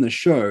that in the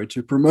show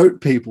to promote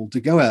people to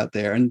go out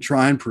there and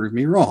try and prove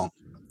me wrong.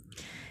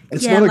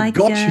 It's not a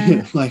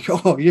gotcha. Like,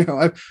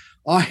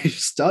 I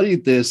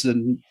studied this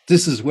and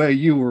this is where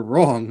you were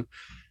wrong.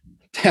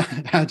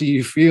 How do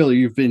you feel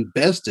you've been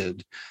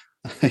bested?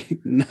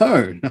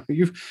 No,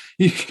 you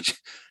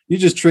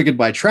just triggered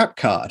my trap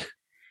card.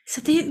 So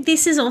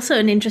this is also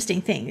an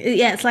interesting thing.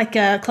 Yeah, it's like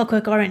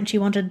Clockwork Orange. He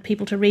wanted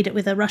people to read it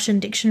with a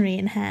Russian dictionary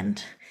in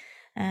hand.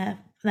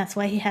 That's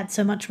why he had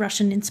so much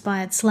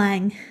Russian-inspired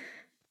slang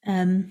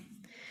in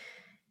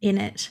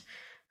it.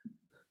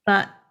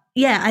 But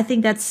yeah, I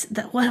think that's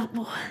that.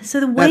 So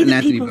the way that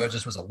Anthony people,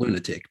 Burgess was a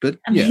lunatic, but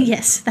yeah,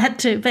 yes, that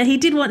too. But he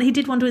did want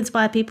to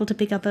inspire people to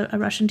pick up a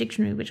Russian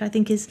dictionary, which I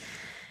think is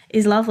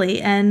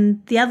lovely.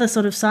 And the other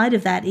sort of side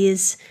of that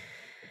is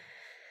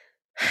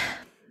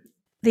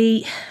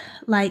the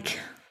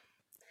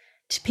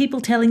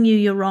people telling you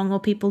you're wrong or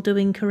people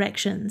doing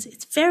corrections.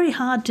 It's very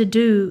hard to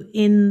do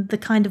in the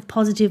kind of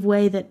positive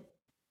way that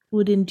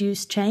would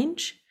induce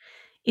change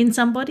in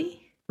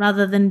somebody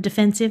rather than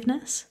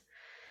defensiveness.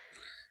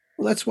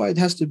 Well, that's why it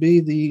has to be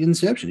the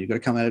inception. You've got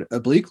to come at it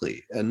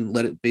obliquely and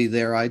let it be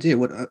their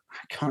idea. I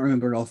can't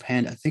remember it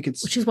offhand. I think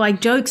it's... Which is why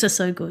jokes are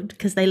so good,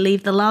 because they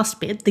leave the last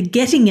bit, the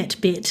getting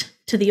it bit,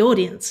 to the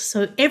audience.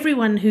 So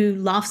everyone who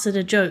laughs at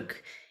a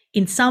joke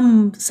in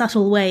some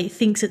subtle way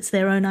thinks it's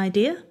their own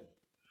idea.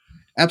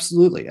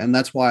 Absolutely. And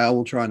that's why I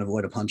will try and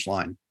avoid a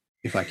punchline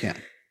if I can.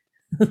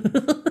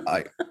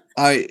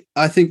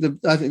 I think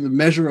the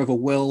measure of a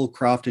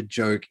well-crafted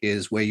joke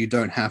is where you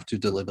don't have to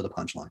deliver the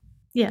punchline.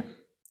 Yeah.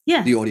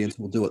 Yeah. The audience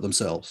will do it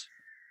themselves.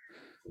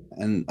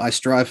 And I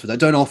strive for that.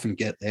 Don't often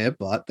get there,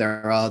 but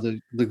there are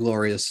the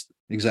glorious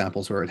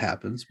examples where it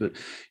happens. But,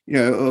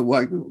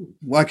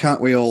 why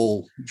can't we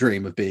all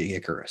dream of being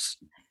Icarus?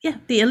 Yeah.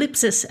 The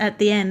ellipsis at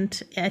the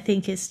end, I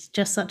think, is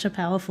just such a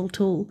powerful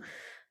tool.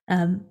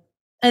 And,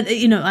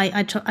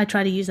 I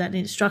try to use that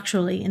in a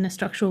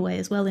structural way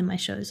as well in my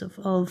shows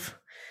of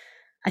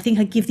I think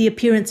I give the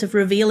appearance of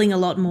revealing a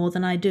lot more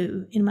than I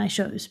do in my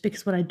shows,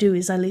 because what I do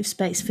is I leave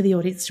space for the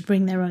audience to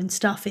bring their own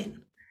stuff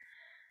in.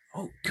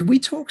 Oh, can we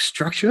talk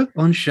structure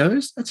on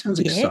shows? That sounds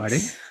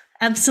exciting.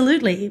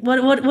 Absolutely. What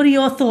are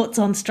your thoughts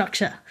on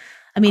structure?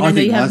 I mean, I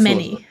know you have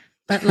many,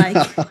 but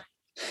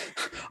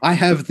I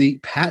have the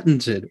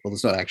patented, well,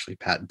 it's not actually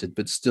patented,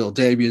 but still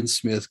Damien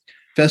Smith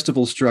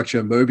festival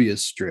structure Mobius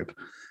strip,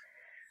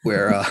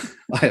 where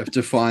I have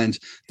defined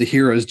the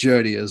hero's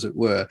journey, as it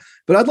were.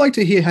 But I'd like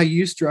to hear how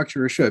you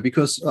structure a show,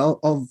 because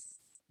of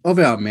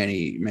our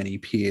many, many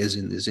peers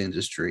in this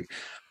industry,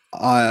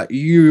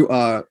 you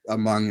are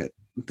among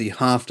the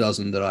half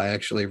dozen that I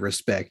actually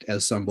respect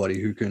as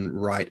somebody who can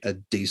write a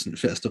decent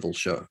festival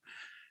show.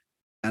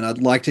 And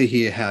I'd like to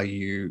hear how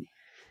you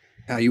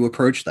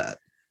approach that.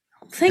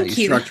 Thank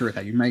you. Structure it,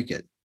 how you make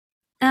it.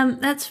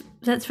 That's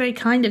very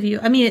kind of you.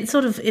 I mean,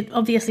 it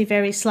obviously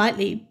varies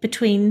slightly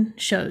between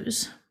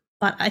shows,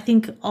 but I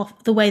think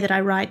of the way that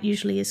I write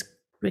usually is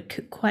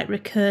quite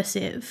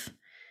recursive.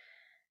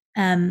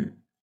 And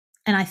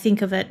I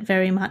think of it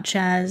very much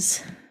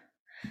as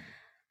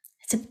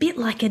it's a bit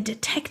like a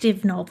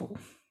detective novel,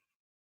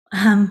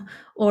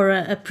 or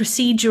a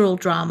procedural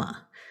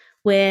drama,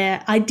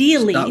 where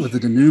ideally start with the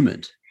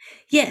denouement.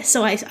 Yeah,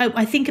 so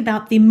I think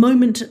about the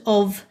moment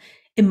of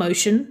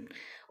emotion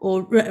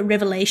or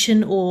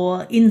revelation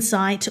or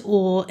insight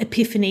or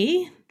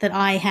epiphany that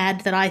I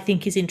had that I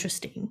think is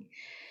interesting.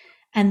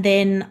 And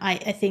then I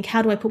think,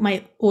 how do I put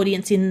my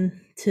audience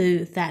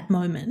into that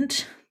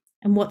moment?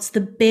 And what's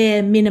the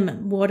bare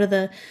minimum? What are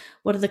the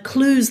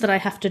clues that I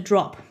have to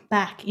drop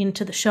back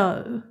into the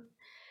show?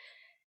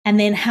 And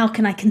then how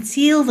can I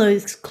conceal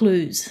those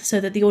clues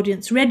so that the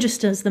audience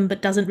registers them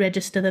but doesn't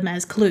register them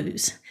as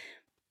clues?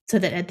 So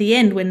that at the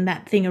end, when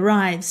that thing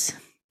arrives,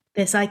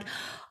 there's like,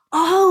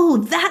 oh,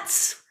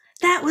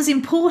 that was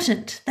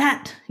important.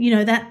 That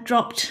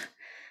dropped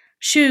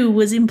shoe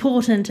was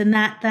important, and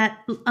that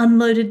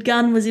unloaded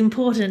gun was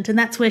important, and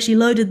that's where she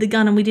loaded the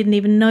gun and we didn't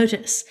even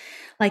notice.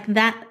 Like,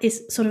 that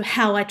is sort of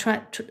how I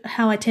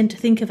tend to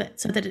think of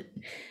it, so that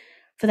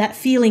for that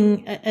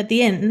feeling at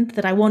the end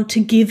that I want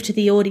to give to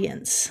the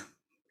audience,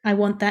 I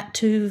want that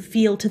to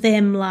feel to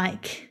them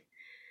like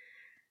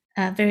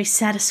very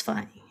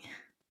satisfying.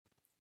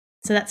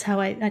 So that's how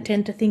I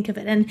tend to think of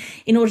it. And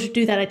in order to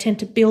do that, I tend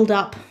to build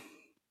up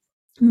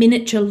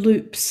miniature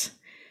loops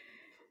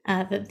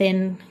that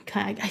then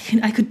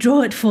I could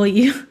draw it for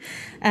you.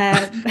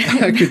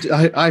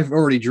 I've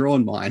already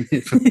drawn mine.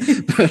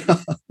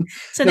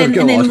 So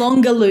then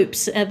longer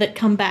loops that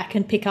come back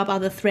and pick up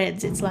other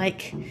threads. It's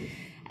like,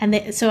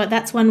 so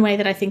that's one way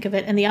that I think of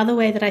it. And the other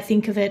way that I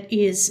think of it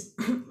is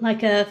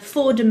like a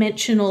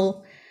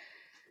 4-dimensional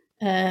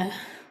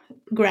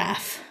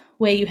graph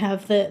where you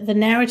have the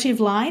narrative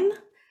line,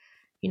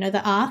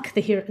 the arc,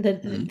 the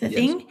yes.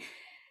 thing,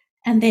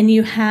 and then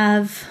you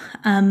have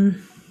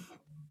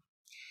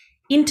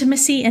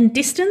intimacy and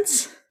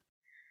distance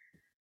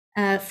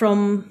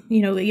from,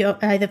 your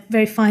either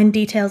very fine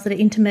details that are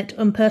intimate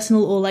and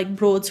personal or like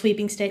broad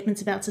sweeping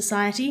statements about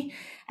society.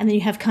 And then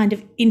you have kind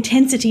of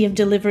intensity of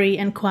delivery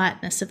and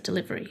quietness of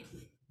delivery.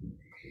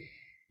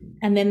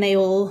 And then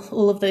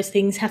all of those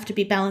things have to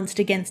be balanced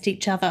against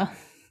each other,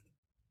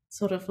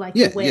 sort of like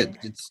a web. Yeah,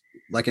 it's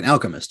like an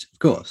alchemist, of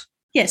course.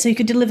 Yeah, so you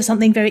could deliver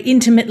something very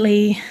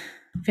intimately,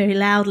 very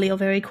loudly, or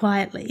very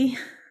quietly,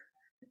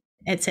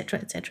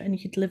 etc., and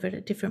you could deliver it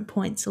at different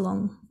points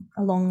along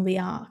the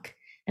arc,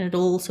 and it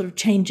all sort of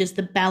changes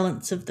the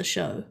balance of the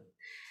show.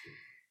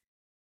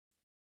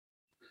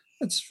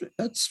 That's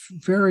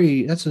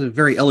a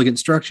very elegant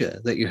structure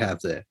that you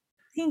have there.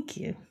 Thank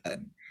you.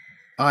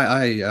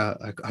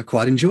 I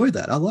quite enjoy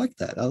that. I like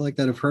that. I like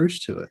that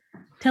approach to it.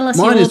 Tell us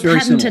your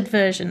patented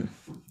version.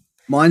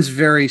 Mine's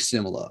very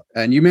similar.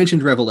 And you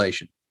mentioned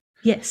revelation.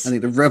 Yes. I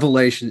think the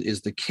revelation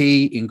is the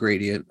key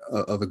ingredient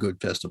of a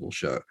good festival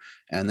show.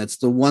 And that's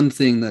the one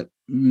thing that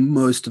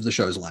most of the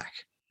shows lack.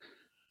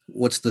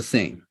 What's the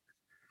theme?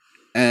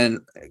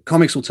 And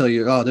comics will tell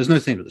you, oh, there's no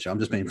theme to the show. I'm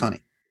just being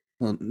funny.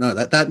 Well, no,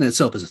 that in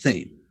itself is a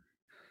theme.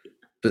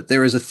 But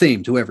there is a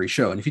theme to every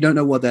show. And if you don't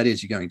know what that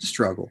is, you're going to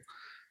struggle.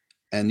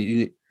 And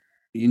you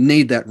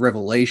need that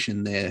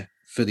revelation there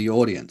for the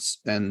audience.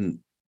 And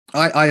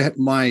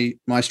my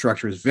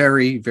structure is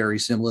very, very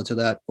similar to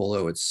that,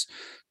 although it's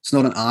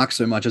not an arc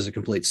so much as a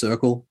complete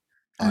circle.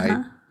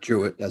 I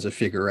drew it as a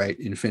figure 8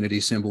 infinity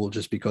symbol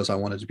just because I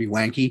wanted to be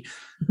wanky,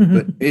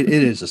 but it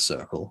is a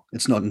circle.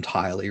 It's not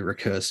entirely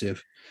recursive.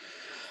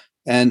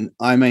 And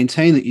I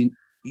maintain that you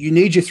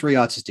need your 3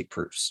 artistic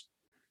proofs.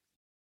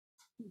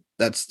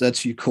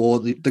 That's your core.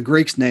 The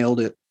Greeks nailed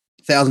it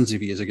thousands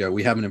of years ago.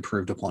 We haven't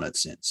improved upon it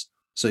since.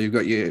 So you've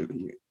got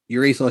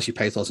your ethos, your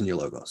pathos, and your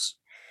logos.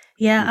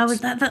 Yeah,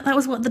 that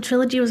was what the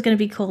trilogy was going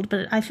to be called,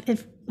 but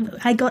if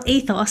I got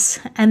ethos,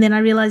 and then I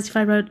realized if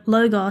I wrote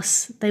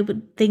logos, they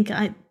would think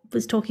I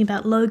was talking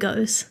about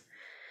logos,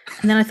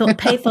 and then I thought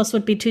pathos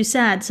would be too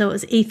sad, so it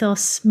was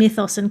ethos,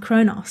 mythos, and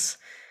chronos,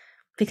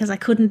 because I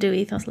couldn't do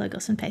ethos,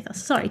 logos, and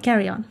pathos. Sorry,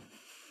 carry on.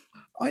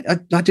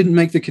 I didn't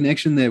make the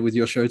connection there with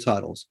your show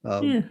titles.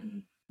 Yeah.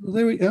 Well,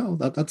 there we go.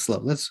 That's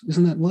lovely.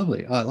 Isn't that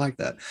lovely? I like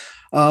that.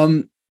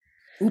 Well,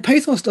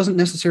 pathos doesn't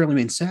necessarily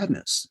mean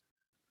sadness.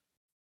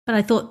 But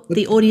I thought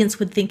the audience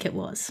would think it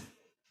was.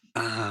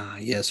 Ah,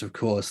 yes, of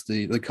course.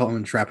 The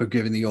common trap of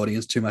giving the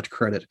audience too much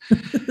credit.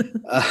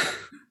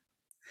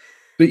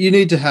 But you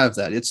need to have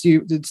that. It's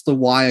the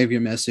why of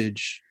your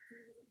message.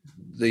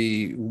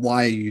 The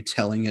why are you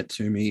telling it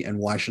to me, and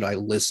why should I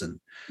listen?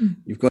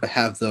 You've got to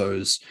have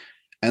those.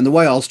 And the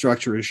way I'll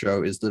structure a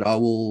show is that I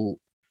will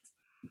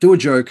do a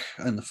joke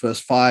in the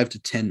first 5 to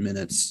 10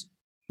 minutes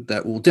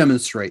that will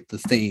demonstrate the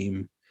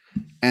theme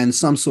and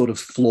some sort of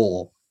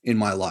flaw in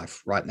my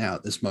life right now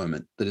at this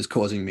moment that is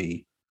causing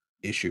me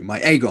issue, my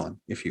agon,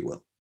 if you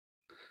will.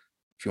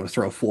 If you want to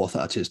throw a 4th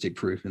artistic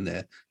proof in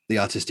there, the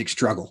artistic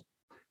struggle,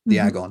 the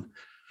agon.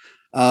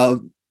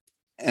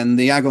 And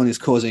the agon is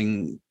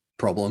causing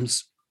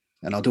problems,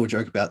 and I'll do a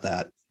joke about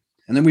that.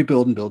 And then we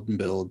build and build and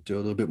build, do a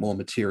little bit more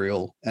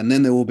material. And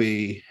then there will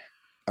be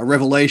a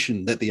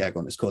revelation that the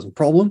agon is causing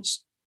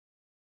problems.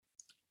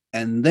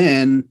 And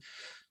then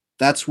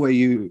that's where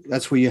you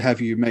have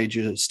your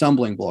major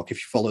stumbling block. If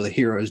you follow the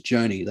hero's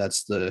journey,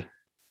 that's the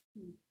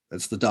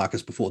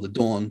darkest before the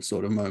dawn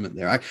sort of moment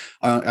there.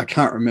 I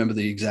can't remember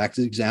the exact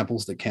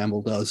examples that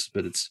Campbell does,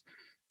 but it's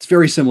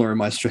very similar in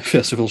my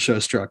festival show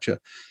structure.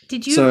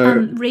 Did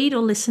you read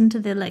or listen to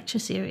the lecture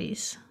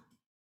series?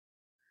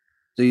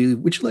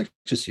 Which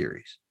lecture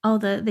series? Oh,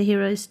 the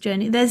hero's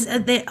journey. There's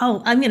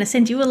I'm going to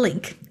send you a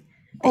link.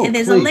 Oh,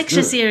 there's please, a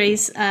lecture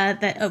series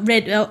that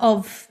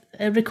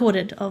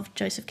recorded of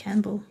Joseph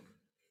Campbell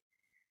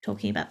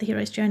talking about the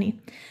hero's journey.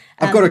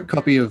 I've got a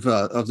copy of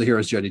the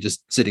hero's journey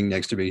just sitting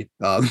next to me.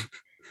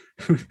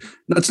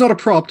 It's not a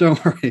prop,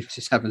 don't worry. It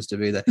just happens to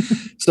be there.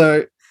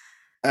 So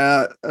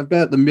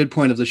about the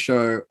midpoint of the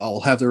show,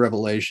 I'll have the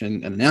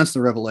revelation and announce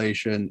the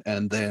revelation,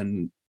 and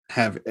then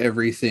have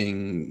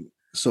everything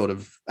sort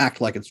of act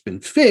like it's been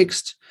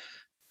fixed.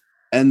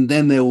 And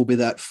then there will be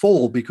that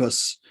fall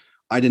because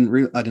I didn't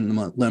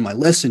learn my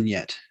lesson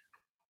yet.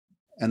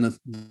 And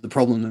the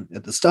problem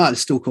at the start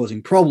is still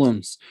causing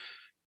problems.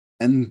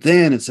 And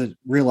then it's a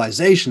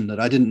realization that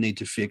I didn't need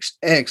to fix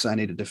X, I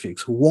needed to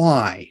fix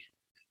Y.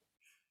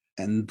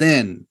 And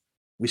then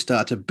we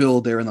start to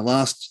build there in the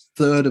last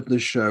third of the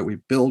show. We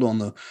build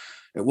on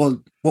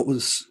what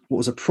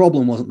was a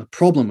problem wasn't the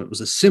problem, it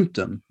was a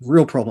symptom. The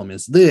real problem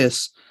is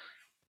this.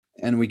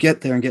 and we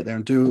get there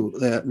and do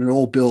that, and it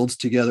all builds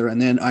together.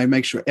 And then I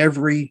make sure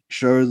every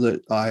show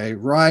that I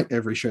write,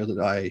 every show that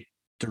I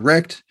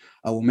direct,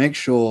 I will make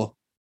sure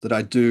that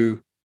I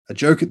do a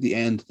joke at the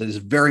end that is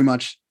very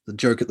much the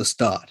joke at the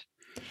start.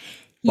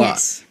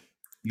 Yes.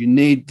 But you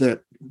need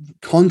the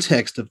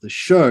context of the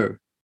show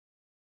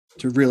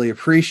to really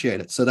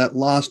appreciate it. So that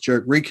last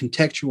joke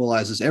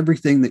recontextualizes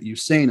everything that you've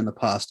seen in the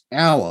past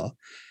hour.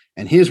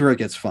 And here's where it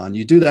gets fun.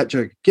 You do that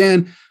joke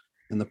again,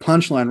 and the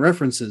punchline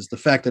references the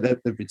fact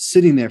that they've been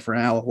sitting there for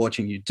an hour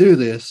watching you do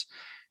this.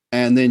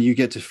 And then you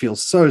get to feel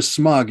so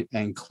smug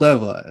and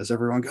clever as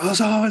everyone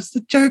goes, oh, it's the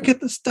joke at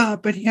the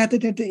start, but he had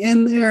it at the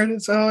end there. And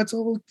it's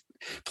all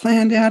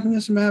planned out and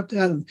it's mapped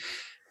out.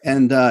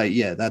 And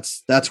yeah,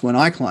 that's when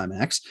I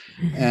climax,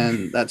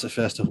 and that's a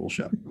festival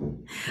show.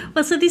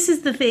 Well, so this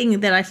is the thing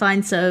that I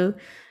find so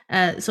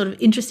sort of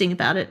interesting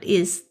about it,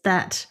 is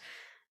that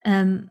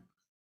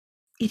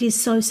it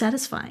is so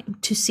satisfying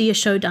to see a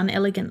show done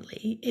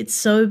elegantly. It's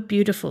so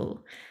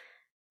beautiful.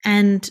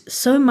 And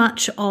so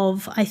much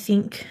of, I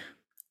think,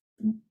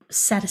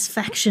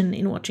 satisfaction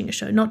in watching a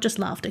show, not just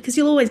laughter, because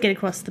you'll always get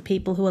across the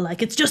people who are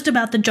like, it's just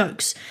about the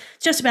jokes.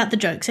 It's just about the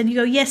jokes. And you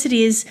go, yes, it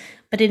is.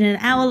 But in an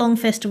hour-long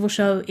festival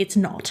show, it's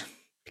not,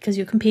 because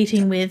you're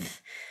competing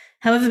with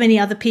however many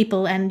other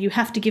people, and you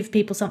have to give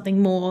people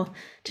something more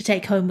to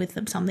take home with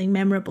them, something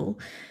memorable.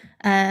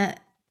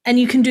 And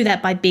you can do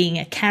that by being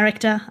a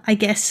character, I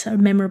guess, a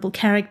memorable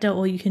character,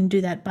 or you can do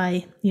that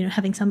by,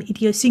 having some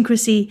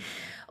idiosyncrasy,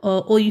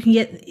 or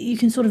you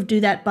can sort of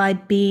do that by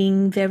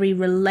being very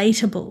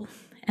relatable.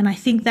 And I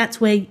think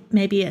that's where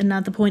maybe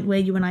another point where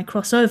you and I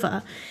cross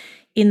over,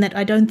 in that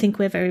I don't think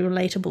we're very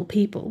relatable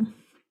people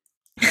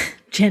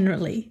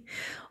generally.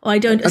 Or I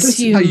don't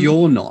assume. How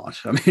you're not.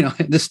 I mean, I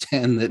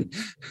understand that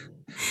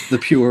the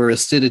pure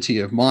acidity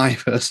of my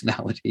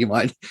personality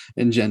might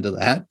engender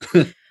that.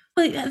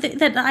 Well,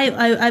 that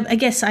I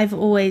guess I've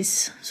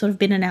always sort of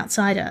been an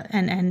outsider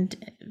and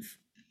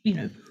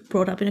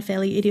brought up in a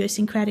fairly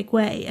idiosyncratic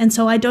way. And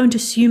so I don't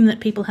assume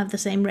that people have the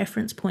same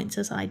reference points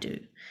as I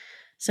do.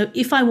 So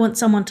if I want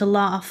someone to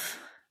laugh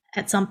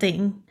at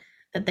something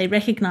that they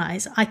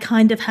recognize, I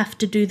kind of have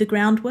to do the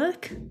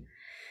groundwork.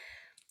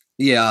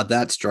 Yeah,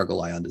 that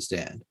struggle I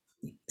understand.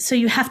 So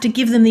you have to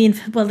give them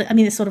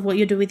it's sort of what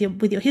you do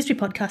with your history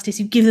podcast, is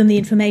you give them the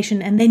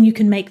information and then you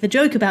can make the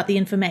joke about the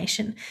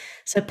information.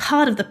 So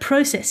part of the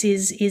process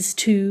is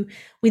to,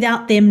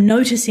 without them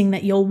noticing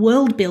that you're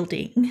world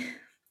building,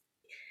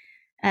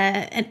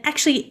 and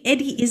actually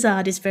Eddie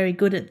Izzard is very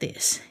good at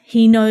this.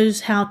 He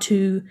knows how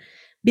to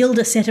build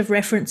a set of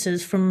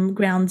references from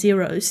ground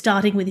zero,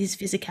 starting with his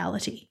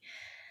physicality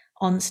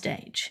on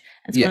stage.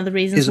 That's one of the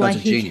reasons why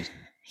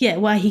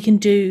he can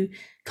do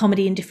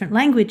comedy in different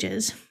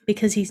languages,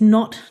 because he's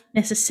not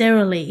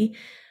necessarily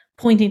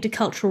pointing to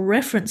cultural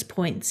reference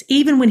points.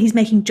 Even when he's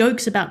making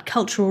jokes about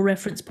cultural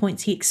reference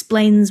points, he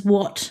explains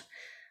what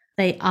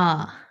they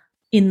are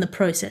in the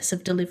process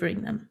of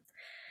delivering them.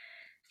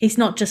 He's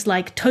not just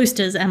like,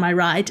 toasters, am I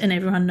right? And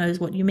everyone knows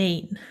what you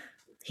mean.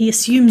 He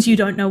assumes you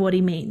don't know what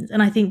he means.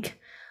 And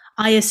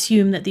I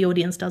assume that the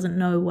audience doesn't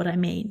know what I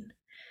mean.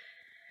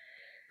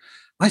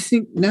 I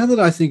think now that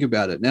I think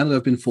about it, now that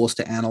I've been forced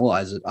to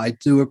analyze it, I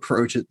do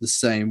approach it the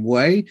same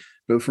way,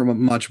 but from a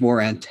much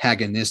more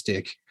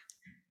antagonistic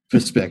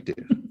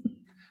perspective.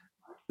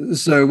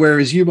 So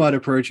whereas you might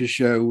approach a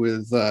show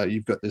with,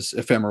 you've got this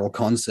ephemeral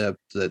concept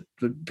that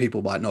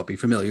people might not be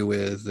familiar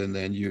with, and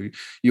then you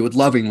would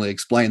lovingly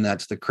explain that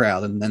to the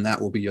crowd, and then that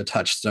will be your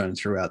touchstone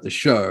throughout the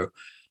show.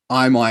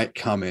 I might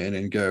come in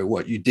and go,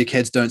 what, you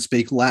dickheads don't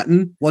speak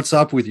Latin? What's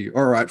up with you?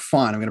 All right,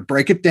 fine. I'm going to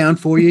break it down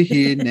for you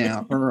here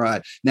now. All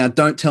right. Now,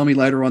 don't tell me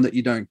later on that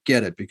you don't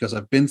get it, because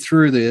I've been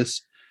through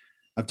this.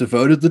 I've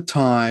devoted the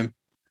time,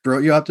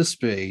 brought you up to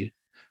speed,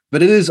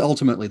 but it is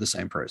ultimately the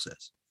same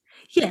process.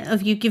 Yeah,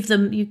 you give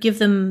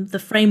them the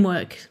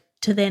framework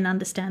to then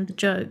understand the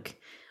joke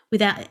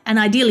and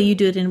ideally you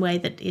do it in a way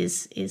that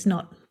is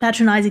not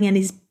patronizing and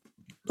is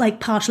like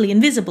partially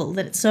invisible,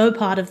 that it's so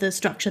part of the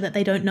structure that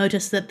they don't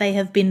notice that they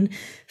have been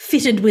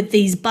fitted with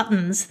these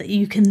buttons that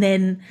you can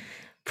then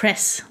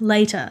press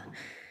later.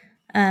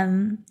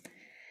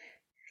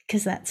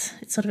 Because it's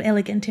sort of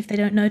elegant if they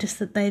don't notice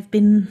that they've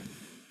been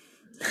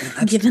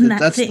given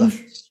that thing.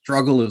 That's the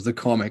struggle of the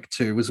comic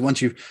too, was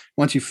once you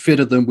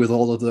fitted them with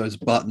all of those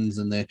buttons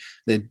and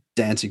they're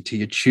dancing to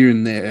your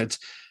tune there.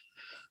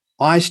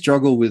 I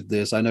struggle with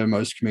this. I know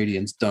most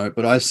comedians don't,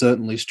 but I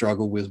certainly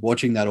struggle with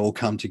watching that all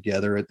come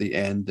together at the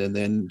end and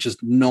then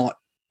just not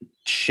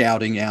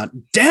shouting out,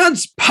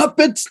 dance,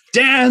 puppets,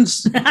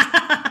 dance.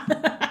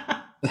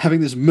 Having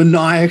this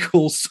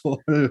maniacal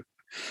sort of,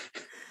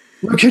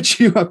 look at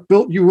you, I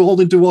built you all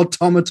into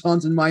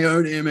automatons in my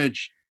own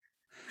image.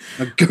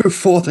 Now go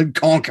forth and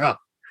conquer.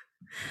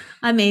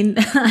 I mean,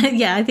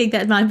 yeah, I think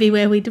that might be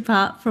where we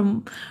depart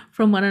from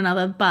one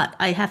another. But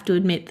I have to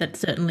admit that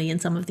certainly in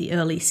some of the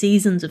early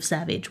seasons of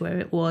Savage, where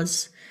it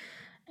was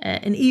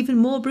an even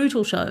more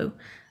brutal show,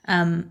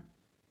 when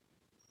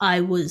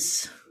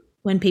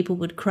people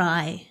would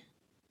cry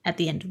at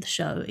the end of the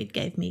show, it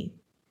gave me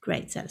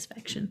great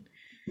satisfaction.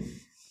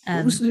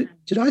 What was it?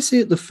 Did I see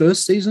it the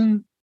first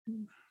season?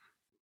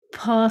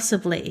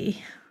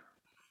 Possibly.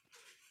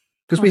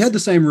 Because we had the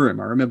same room.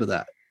 I remember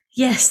that.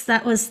 Yes,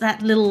 that was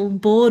that little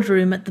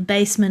boardroom at the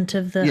basement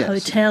of the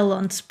hotel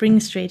on Spring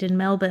Street in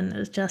Melbourne. It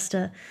was just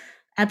a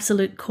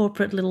absolute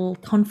corporate little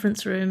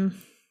conference room.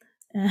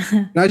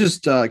 Can I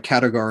just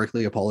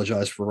categorically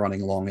apologize for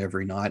running long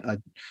every night?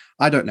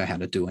 I don't know how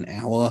to do an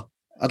hour.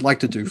 I'd like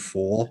to do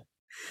 4.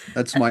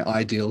 That's my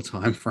ideal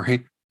time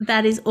frame.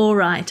 That is all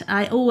right.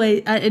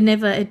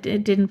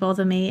 It didn't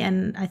bother me,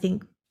 and I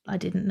think I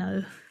didn't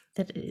know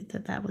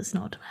that was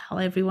not how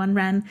everyone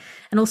ran.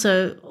 And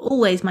also,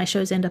 always my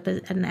shows end up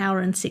at an hour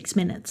and 6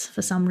 minutes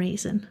for some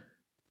reason.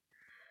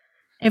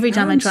 Every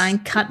time I try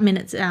and cut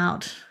minutes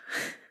out,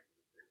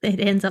 it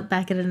ends up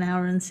back at an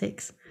hour and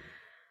 6.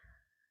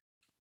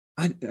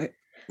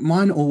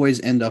 Mine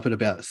always end up at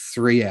about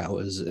 3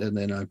 hours, and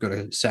then I've got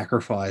to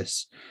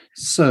sacrifice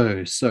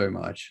so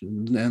much.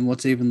 And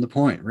what's even the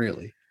point,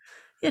 really?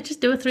 Yeah,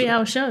 just do a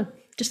 3-hour show.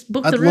 Just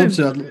book the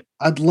room.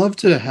 I'd love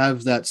to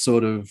have that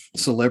sort of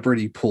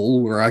celebrity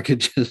pool where I could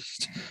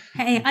just.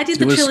 Hey, I did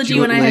the trilogy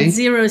when I had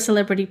 0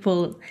 celebrity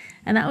pool,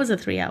 and that was a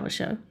 3-hour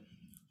show.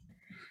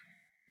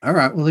 All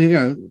right, well,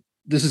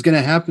 this is going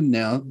to happen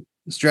now.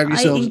 Strap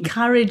yourselves. I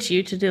encourage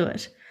you to do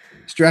it.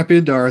 Strap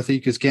in, Dorothy,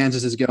 because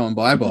Kansas is going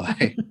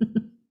bye-bye.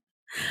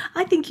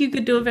 I think you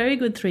could do a very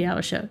good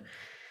 3-hour show.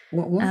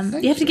 Well,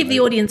 you have to give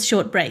the audience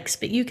short breaks,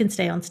 but you can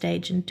stay on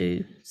stage and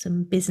do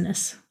some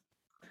business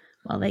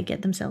while they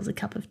get themselves a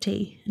cup of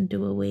tea and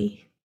do a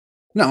wee.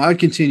 No, I'd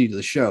continue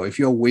the show. If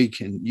you're weak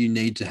and you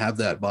need to have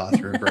that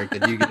bathroom break,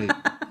 then you can.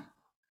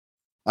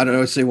 I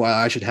don't see why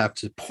I should have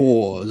to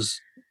pause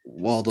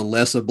while the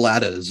lesser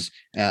bladders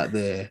out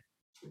there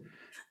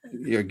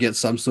get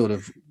some sort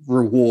of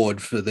reward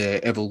for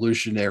their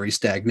evolutionary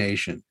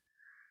stagnation.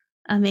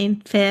 I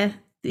mean, fair.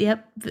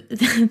 Yep.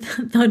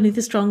 Only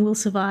the strong will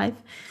survive.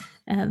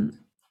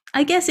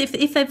 I guess if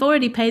they've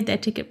already paid their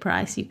ticket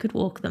price, you could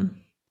walk them.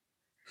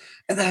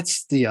 And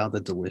that's the other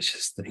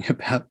delicious thing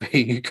about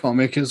being a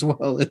comic as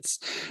well. It's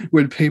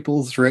when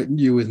people threaten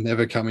you with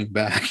never coming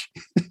back.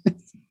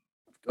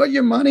 Got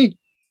your money.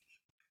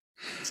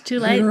 It's too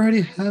late. You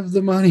already have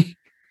the money.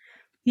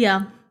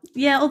 Yeah.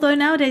 Yeah, although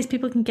nowadays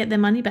people can get their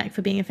money back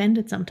for being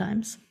offended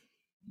sometimes.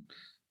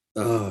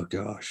 Oh,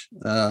 gosh.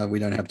 We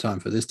don't have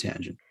time for this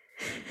tangent.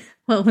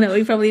 Well, no,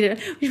 we probably do.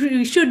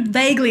 We should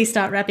vaguely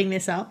start wrapping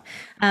this up,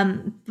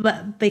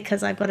 but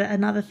because I've got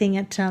another thing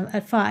at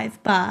 5.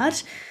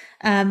 But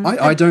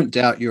I don't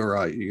doubt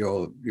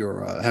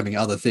you're having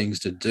other things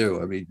to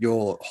do. I mean,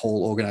 your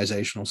whole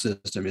organizational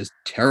system is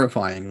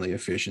terrifyingly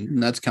efficient,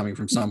 and that's coming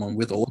from someone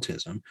with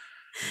autism.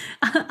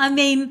 I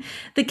mean,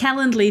 the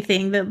Calendly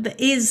thing that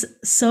is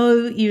so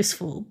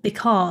useful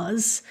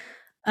because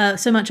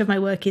so much of my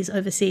work is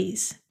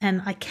overseas,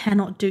 and I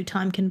cannot do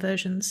time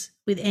conversions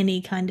with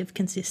any kind of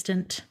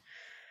consistent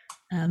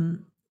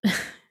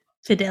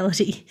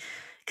fidelity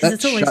because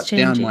it's always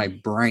changing. That shut down my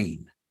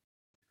brain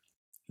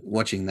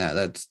watching that.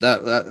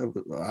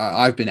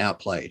 I've been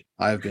outplayed.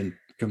 I've been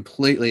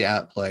completely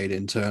outplayed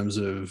in terms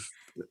of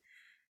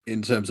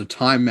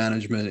time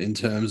management, in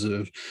terms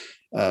of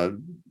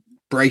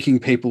breaking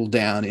people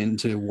down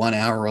into 1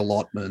 hour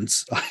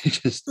allotments. I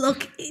just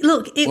look.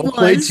 It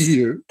was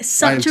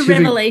such a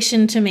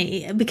revelation to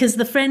me because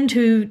the friend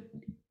who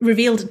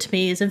revealed it to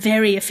me is a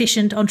very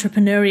efficient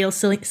entrepreneurial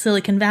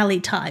Silicon Valley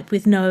type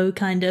with no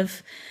kind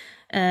of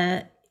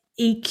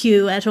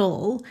EQ at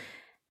all.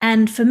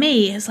 And for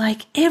me, it's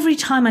like every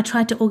time I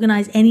tried to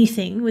organize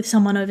anything with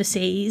someone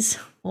overseas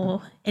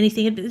or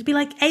anything, it'd be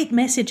like 8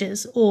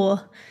 messages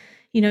or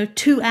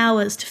 2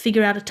 hours to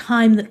figure out a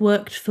time that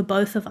worked for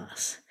both of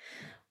us.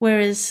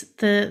 Whereas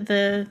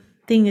the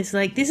thing is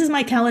like, this is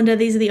my calendar,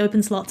 these are the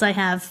open slots I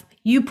have.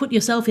 You put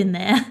yourself in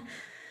there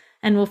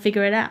and we'll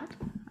figure it out.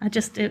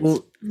 It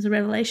was a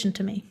revelation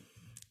to me.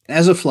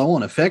 As a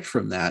flow-on effect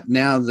from that,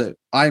 now that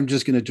I'm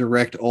just going to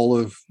direct all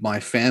of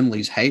my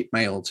family's hate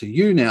mail to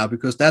you now,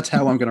 because that's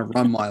how I'm going to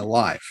run my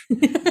life.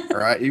 All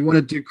right. You want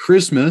to do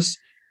Christmas?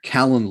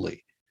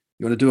 Calendly.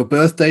 You want to do a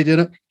birthday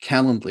dinner?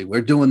 Calendly.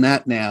 We're doing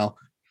that now.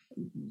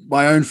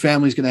 My own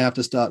family's going to have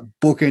to start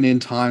booking in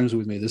times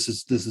with me. This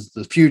is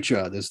the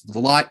future. This is the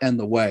light and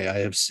the way. I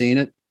have seen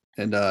it,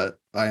 and I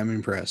am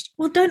impressed.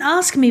 Well, don't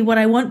ask me what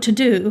I want to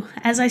do.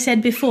 As I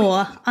said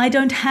before, I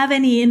don't have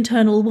any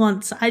internal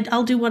wants.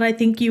 I'll do what I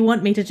think you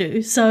want me to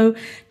do. So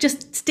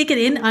just stick it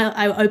in.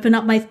 I open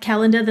up my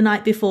calendar the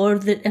night before,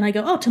 and I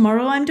go, oh,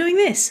 tomorrow I'm doing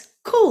this.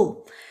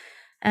 Cool.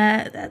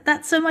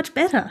 That's so much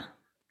better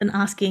than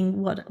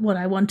asking what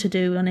I want to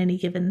do on any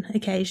given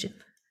occasion.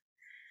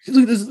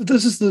 Look,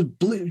 this is the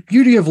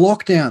beauty of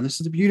lockdown.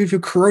 This is the beauty of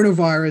your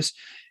coronavirus.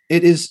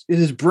 It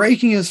is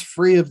breaking us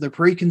free of the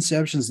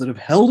preconceptions that have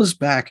held us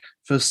back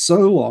for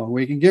so long.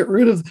 We can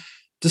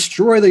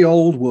destroy the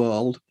old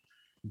world,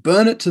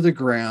 burn it to the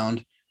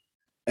ground,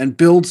 and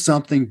build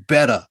something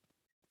better.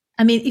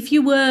 I mean, if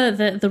you were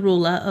the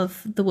ruler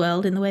of the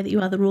world in the way that you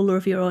are the ruler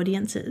of your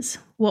audiences,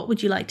 what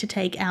would you like to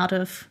take out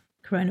of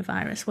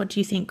coronavirus? What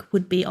do you think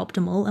would be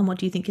optimal, and what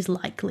do you think is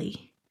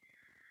likely?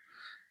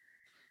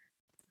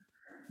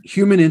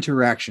 human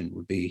interaction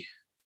would be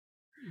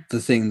the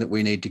thing that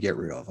we need to get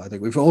rid of. I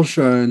think we've all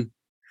shown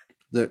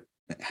that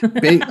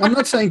I'm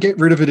not saying get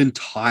rid of it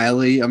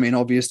entirely. I mean,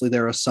 obviously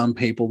there are some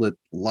people that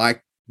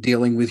like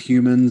dealing with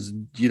humans,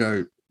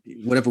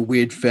 whatever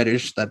weird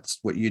fetish, that's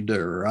what you do,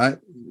 right?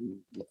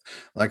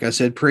 Like I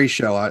said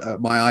pre-show,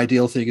 my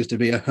ideal thing is to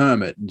be a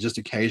hermit and just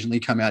occasionally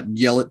come out and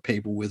yell at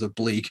people with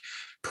oblique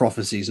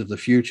prophecies of the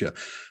future.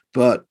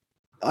 But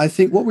I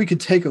think what we could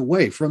take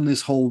away from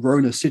this whole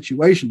Rona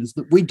situation is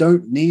that we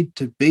don't need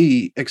to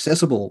be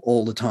accessible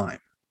all the time.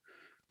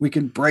 We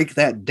can break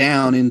that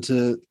down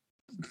into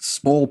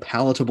small,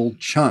 palatable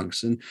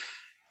chunks. And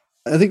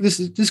I think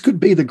this could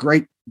be the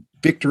great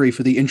victory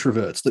for the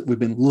introverts that we've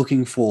been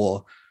looking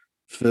for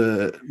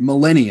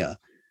millennia,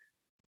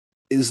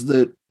 is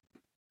that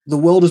the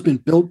world has been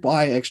built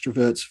by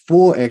extroverts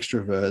for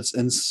extroverts,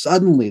 and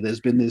suddenly there's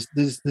been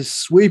this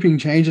sweeping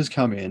changes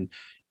come in.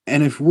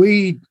 And if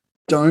we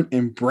don't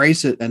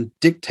embrace it and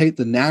dictate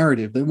the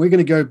narrative, then we're going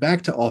to go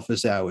back to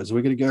office hours.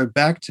 We're going to go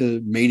back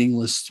to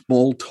meaningless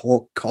small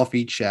talk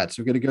coffee chats.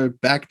 We're going to go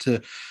back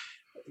to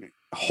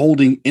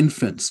holding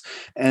infants.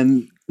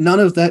 And none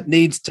of that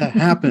needs to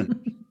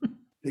happen.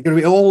 They're going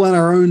to be all on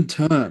our own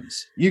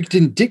terms. You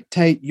can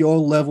dictate your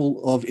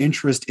level of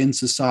interest in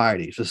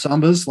society. For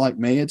some of us, like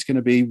me, it's going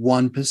to be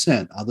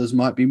 1%. Others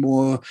might be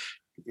more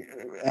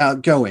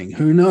outgoing.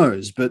 Who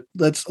knows? But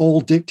let's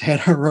all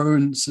dictate our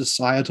own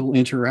societal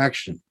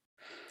interaction.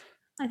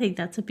 I think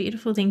that's a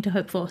beautiful thing to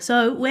hope for.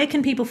 So where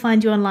can people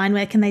find you online?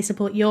 Where can they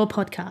support your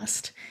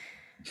podcast?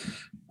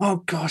 Oh,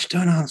 gosh,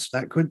 don't answer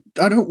that.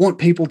 I don't want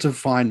people to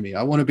find me.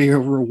 I want to be a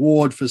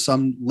reward for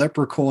some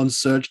leprechaun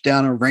search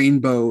down a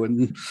rainbow.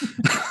 And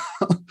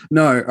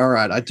no, all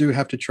right. I do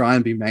have to try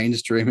and be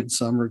mainstream in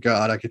some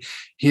regard. I can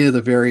hear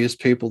the various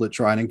people that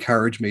try and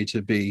encourage me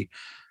to be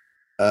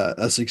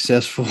a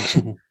successful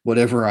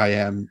whatever I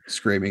am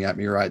screaming at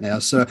me right now.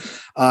 So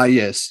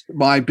yes,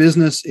 my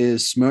business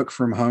is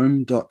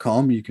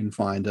smokefromhome.com. You can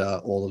find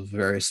all of the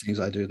various things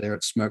I do there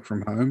at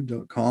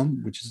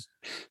smokefromhome.com, which is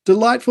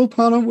delightful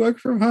pun on work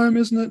from home,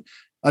 isn't it?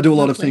 I do a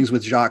lot of things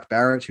with Jacques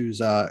Barrett,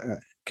 who's a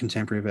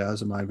contemporary of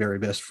ours and my very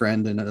best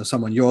friend, and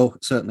someone you're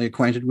certainly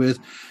acquainted with.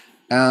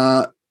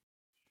 I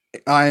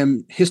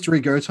am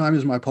History Go Time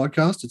is my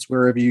podcast. It's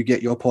wherever you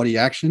get your potty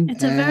action.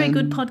 It's a very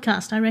good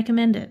podcast. I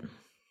recommend it.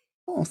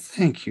 Oh,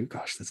 thank you.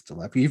 Gosh, that's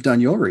delightful. You've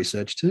done your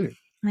research too.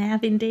 I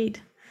have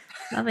indeed.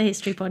 Love a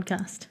history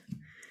podcast.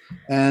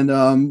 And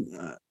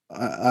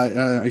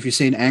if you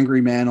see an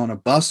angry man on a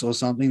bus or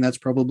something, that's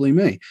probably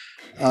me.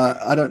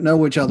 I don't know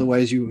which other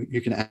ways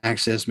you can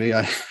access me.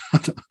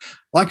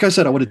 Like I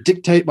said, I want to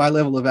dictate my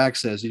level of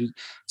access. You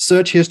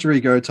search History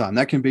Go Time.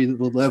 That can be the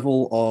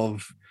level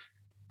of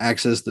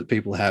access that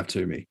people have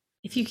to me.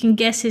 If you can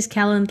guess his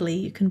Calendly,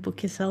 you can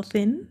book yourself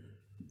in.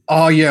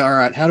 Oh, yeah. All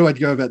right. How do I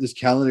go about this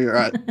Calendly? All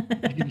right.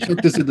 You can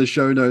check this in the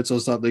show notes or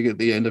something at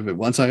the end of it.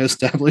 Once I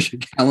establish a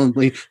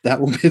Calendly,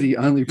 that will be the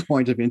only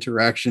point of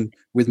interaction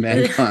with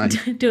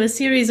mankind. Do a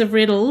series of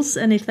riddles,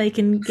 and if they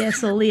can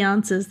guess all the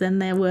answers, then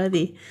they're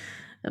worthy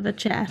of a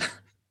chat.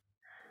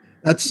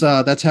 That's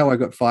how I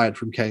got fired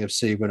from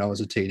KFC when I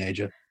was a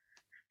teenager,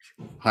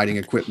 hiding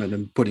equipment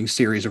and putting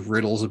series of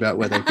riddles about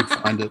where they could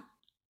find it.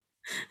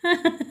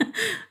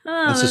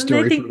 That's a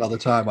story for another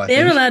time.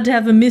 They're allowed to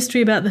have a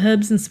mystery about the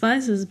herbs and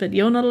spices, but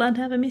you're not allowed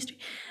to have a mystery.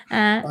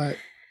 I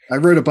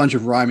wrote a bunch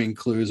of rhyming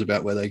clues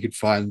about where they could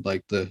find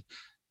like the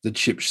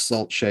chip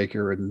salt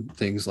shaker and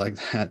things like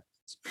that.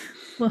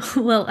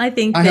 Well, I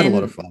think I had a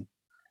lot of fun.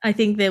 I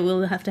think that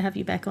we'll have to have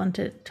you back on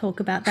to talk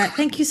about that.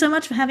 Thank you so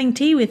much for having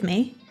tea with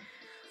me.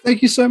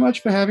 Thank you so much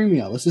for having me,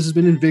 Alice. This has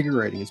been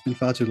invigorating. It's been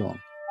far too long.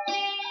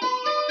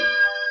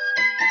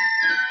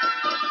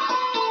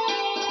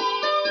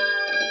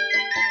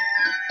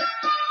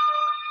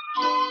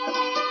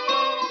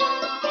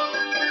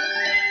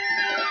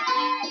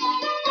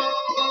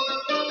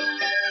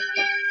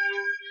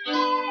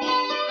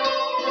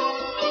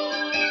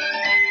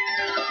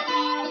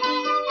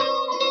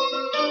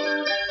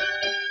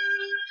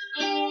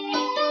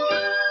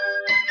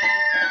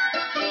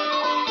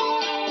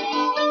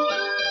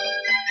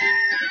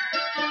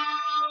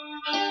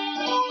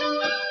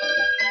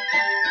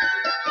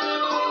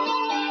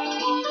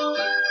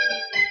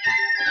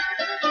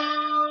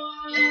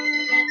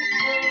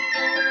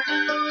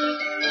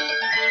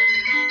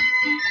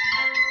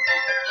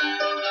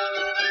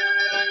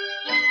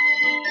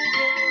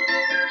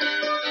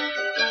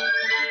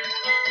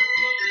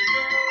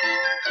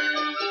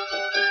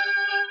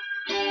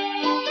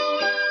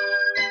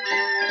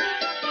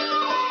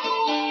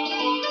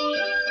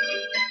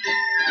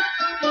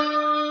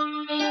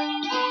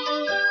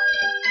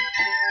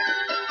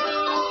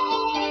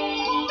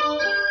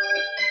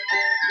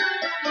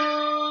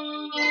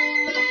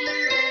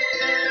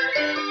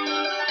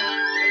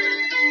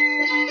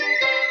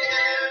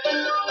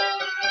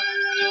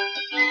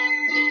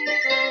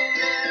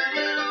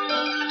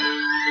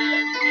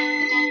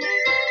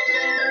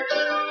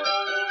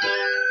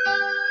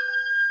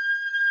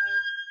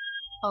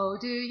 Oh,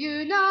 do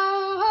you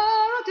know,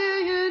 or do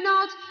you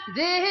not,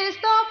 this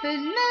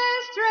dolphin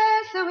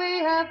mistress yes, we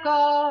have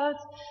got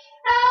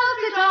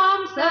Elsie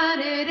Thompson,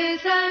 it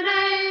is her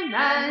name,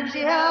 and she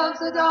helps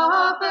the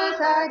doffers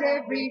at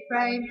every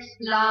frame.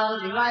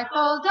 Laldy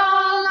Rightful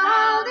Doll,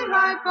 Laldy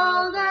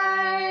Rightful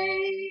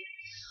Day.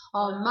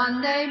 On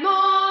Monday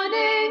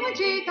morning when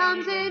she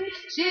comes in,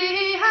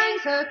 she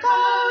hangs her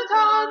coat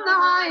on the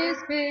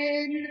highest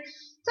pin,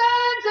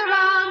 turns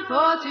around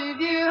for to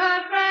view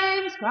her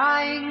frames,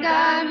 crying,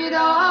 damn you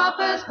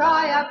doffers,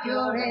 cry up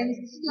your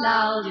ends.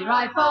 Laldy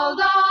Rightful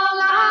Doll,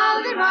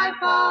 Laldy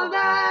Rightful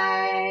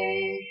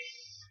Day.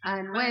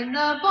 And when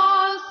the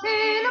boss,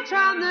 he looks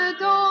round the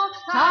door,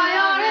 tie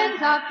our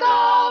ends up,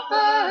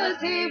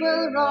 doffers, he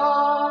will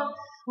roar.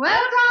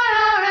 Well, tie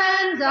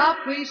our ends up,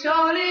 we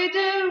surely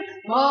do,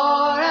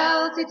 for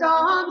Elsie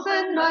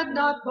Thompson, but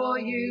not for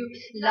you.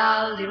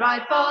 Laldy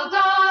Rightful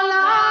Doll,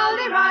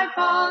 Laldy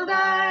Rightful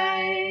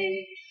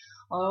Day.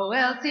 Oh,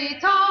 Elsie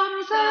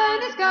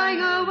Thompson is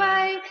going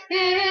away,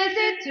 is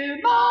it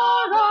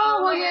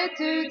tomorrow or yet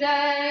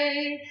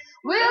today?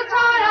 We'll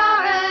tie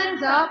our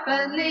ends up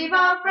and leave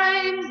our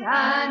frames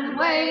and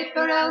wait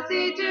for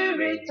Elsie to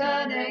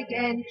return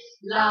again.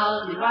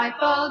 Laldy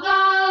Rightful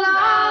Doll,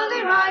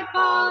 Laldy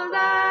Rightful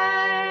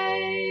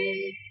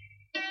Day.